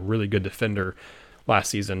 he was a really good defender last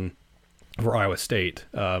season for Iowa State.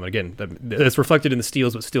 Again, it's reflected in the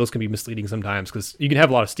steals, but steals can be misleading sometimes because you can have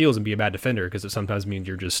a lot of steals and be a bad defender because it sometimes means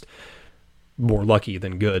you're just more lucky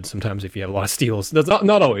than good. Sometimes if you have a lot of steals, that's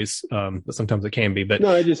not always, but sometimes it can be. But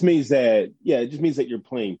no, it just means that you're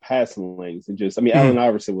playing passing lanes and Allen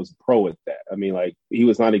Iverson was a pro at that. I mean, he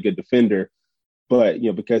was not a good defender, but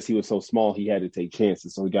because he was so small, he had to take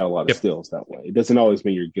chances, so he got a lot of steals that way. It doesn't always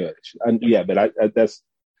mean you're good. But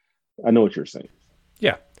I know what you're saying.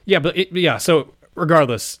 So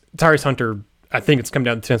regardless, Tyrese Hunter, I think it's come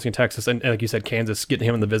down to Tennessee and Texas, and like you said, Kansas getting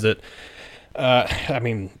him on the visit. I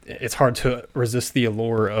mean, it's hard to resist the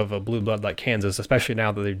allure of a blue blood like Kansas, especially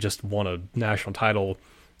now that they've just won a national title,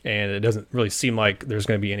 and it doesn't really seem like there's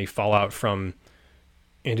going to be any fallout from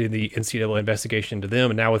into the NCAA investigation to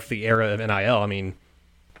them. And now with the era of NIL, I mean,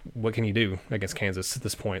 what can you do against Kansas at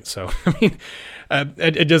this point? So, I mean,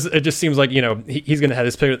 it just seems like, he's going to have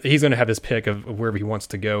his pick. He's going to have his pick of wherever he wants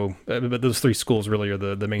to go. But those 3 schools really are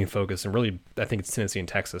the main focus, and really, I think it's Tennessee and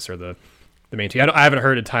Texas are the main 2. I haven't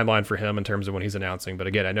heard a timeline for him in terms of when he's announcing, but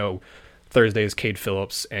again, I know Thursday is Cade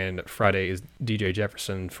Phillips and Friday is DJ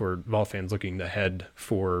Jefferson for Vol fans looking ahead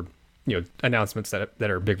for announcements that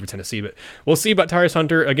are big for Tennessee. But we'll see about Tyrese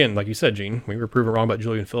Hunter. Again, like you said, Gene, we were proven wrong about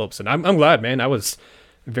Julian Phillips, and I'm glad, man. I was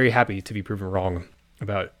very happy to be proven wrong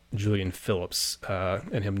about Julian Phillips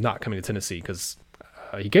and him not coming to Tennessee because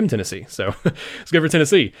he came to Tennessee, so it's good for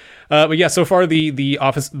Tennessee. But yeah, so far the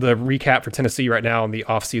recap for Tennessee right now in the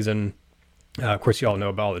offseason. Of course, you all know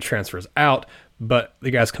about all the transfers out, but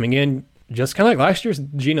the guys coming in, just kind of like last year's,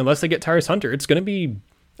 Gene, unless they get Tyrese Hunter, it's going to be,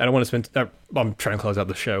 I don't want to spend, I'm trying to close out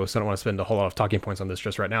the show, so I don't want to spend a whole lot of talking points on this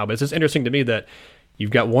just right now, but it's just interesting to me that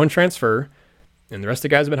you've got one transfer, and the rest of the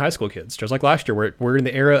guys have been high school kids, just like last year. We're in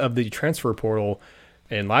the era of the transfer portal,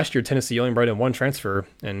 and last year Tennessee only brought in one transfer,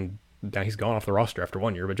 and now he's gone off the roster after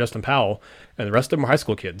 1 year, but Justin Powell and the rest of them are high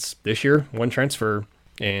school kids. This year, 1 transfer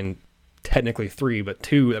and technically 3, but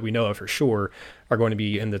 2 that we know of for sure are going to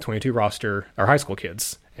be in the 22 roster are high school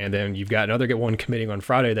kids. And then you've got another one committing on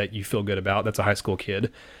Friday that you feel good about. That's a high school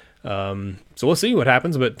kid. So we'll see what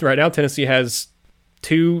happens. But right now, Tennessee has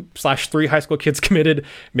 2/3 high school kids committed,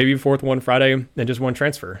 maybe a 4th one Friday, and just 1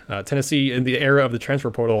 transfer. Tennessee, in the era of the transfer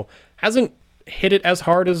portal, hasn't hit it as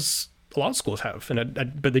hard as a lot of schools have.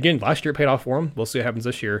 But again, last year it paid off for them. We'll see what happens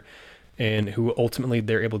this year and who ultimately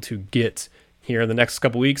they're able to get here in the next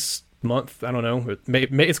couple weeks, month. I don't know. It's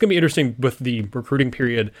going to be interesting with the recruiting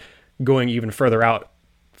period going even further out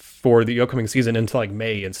for the upcoming season into like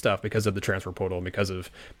May and stuff because of the transfer portal and because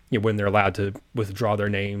of when they're allowed to withdraw their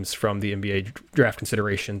names from the NBA draft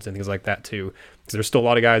considerations and things like that too. Because there's still a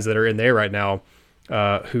lot of guys that are in there right now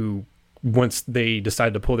who, once they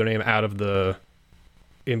decide to pull their name out of the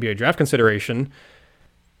NBA draft consideration,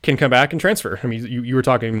 can come back and transfer. I mean, you were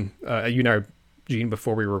talking, you and I, Gene,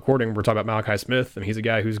 before we were recording, we're talking about Malachi Smith. I mean, he's a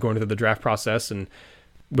guy who's going through the draft process and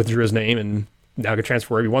withdrew his name and now can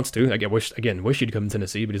transfer wherever he wants to. I wish he'd come to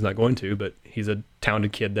Tennessee, but he's not going to. But he's a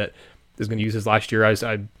talented kid that is going to use his last year as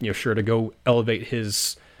sure to go elevate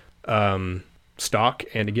his stock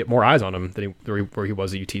and to get more eyes on him than where he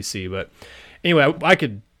was at UTC. But anyway,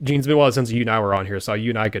 Gene's been a while since you and I were on here, so you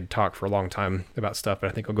and I could talk for a long time about stuff, but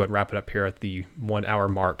I think I'll go ahead and wrap it up here at the 1 hour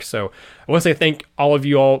mark. So I want to say thank all of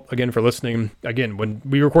you all again for listening. Again, when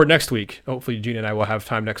we record next week, hopefully Gene and I will have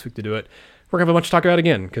time next week to do it. We're going to have a bunch to talk about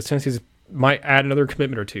again because Tennessee's might add another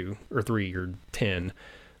commitment or 2 or 3 or 10.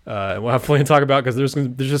 And we'll have plenty to talk about because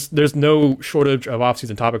there's no shortage of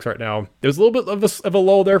offseason topics right now. There's a little bit of a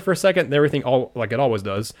lull there for a second, and everything, all like it always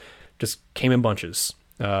does, just came in bunches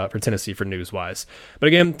for Tennessee for news-wise. But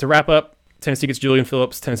again, to wrap up, Tennessee gets Julian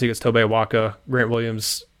Phillips, Tennessee gets Tobe Awaka, Grant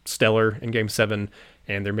Williams, stellar in Game 7,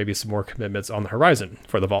 and there may be some more commitments on the horizon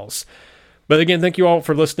for the Vols. But again, thank you all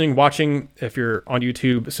for listening, watching. If you're on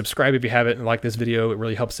YouTube, subscribe if you haven't and like this video. It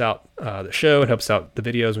really helps out the show. It helps out the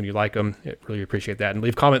videos when you like them. I really appreciate that. And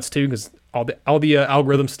leave comments too, because all the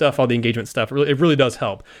algorithm stuff, all the engagement stuff, it really does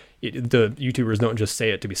help. The YouTubers don't just say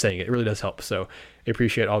it to be saying it. It really does help. So I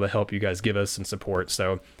appreciate all the help you guys give us and support.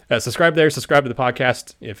 So subscribe there. Subscribe to the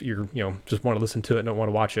podcast. If you're just want to listen to it and don't want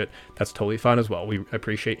to watch it, that's totally fine as well. We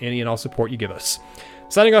appreciate any and all support you give us.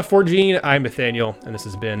 Signing off for Gene, I'm Nathanael, and this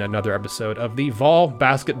has been another episode of the Vol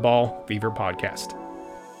Basketball Fever Podcast.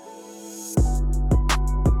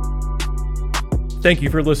 Thank you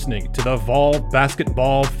for listening to the Vol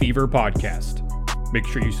Basketball Fever Podcast. Make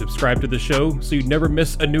sure you subscribe to the show so you never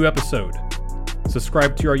miss a new episode.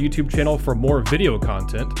 Subscribe to our YouTube channel for more video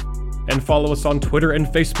content, and follow us on Twitter and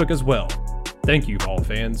Facebook as well. Thank you, Vol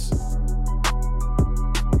fans.